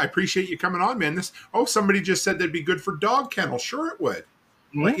appreciate you coming on, man. Somebody just said that'd be good for dog kennels. Sure, it would.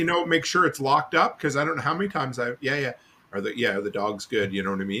 Mm-hmm. Make sure it's locked up, because I don't know how many times the dog's good, you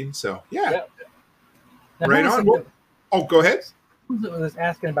know what I mean? So yeah. Right on. Go ahead. Who was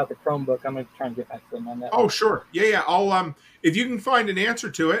asking about the Chromebook? I'm going to try and get back to them on that. Oh, sure. Yeah. I'll if you can find an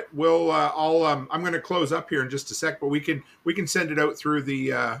answer to it, I'm going to close up here in just a sec, but we can send it out through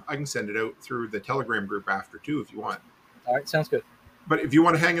the I can send it out through the Telegram group after too, if you want. All right, sounds good. But if you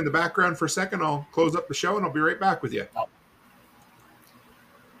want to hang in the background for a second, I'll close up the show and I'll be right back with you. Oh.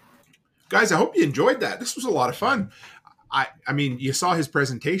 Guys, I hope you enjoyed that. This was a lot of fun. I mean, you saw his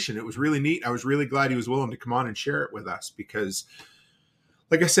presentation. It was really neat. I was really glad he was willing to come on and share it with us, because,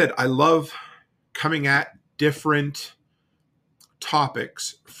 like I said, I love coming at different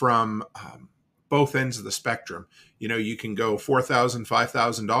topics from both ends of the spectrum. You can go $4,000,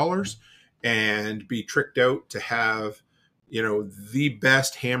 $5,000 and be tricked out to have, the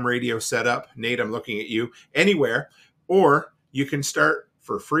best ham radio setup. Nate, I'm looking at you, anywhere. Or you can start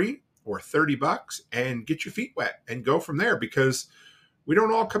for free or $30 and get your feet wet and go from there, because we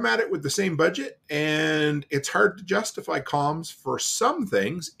don't all come at it with the same budget, and it's hard to justify comms for some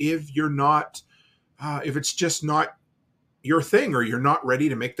things if you're not, if it's just not your thing, or you're not ready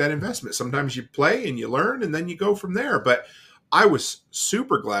to make that investment. Sometimes you play and you learn and then you go from there. But I was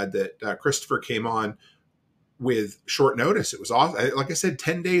super glad that Christopher came on with short notice. It was awesome. Like I said,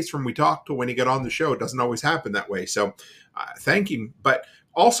 10 days from we talked to when he got on the show. It doesn't always happen that way. So thank him. But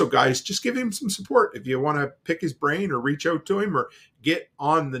also, guys, just give him some support. If you want to pick his brain or reach out to him or get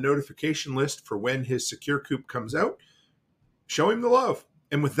on the notification list for when his Secure Coop comes out, show him the love.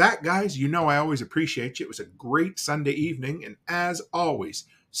 And with that, guys, I always appreciate you. It was a great Sunday evening. And as always,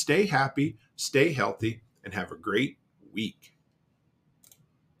 stay happy, stay healthy, and have a great week.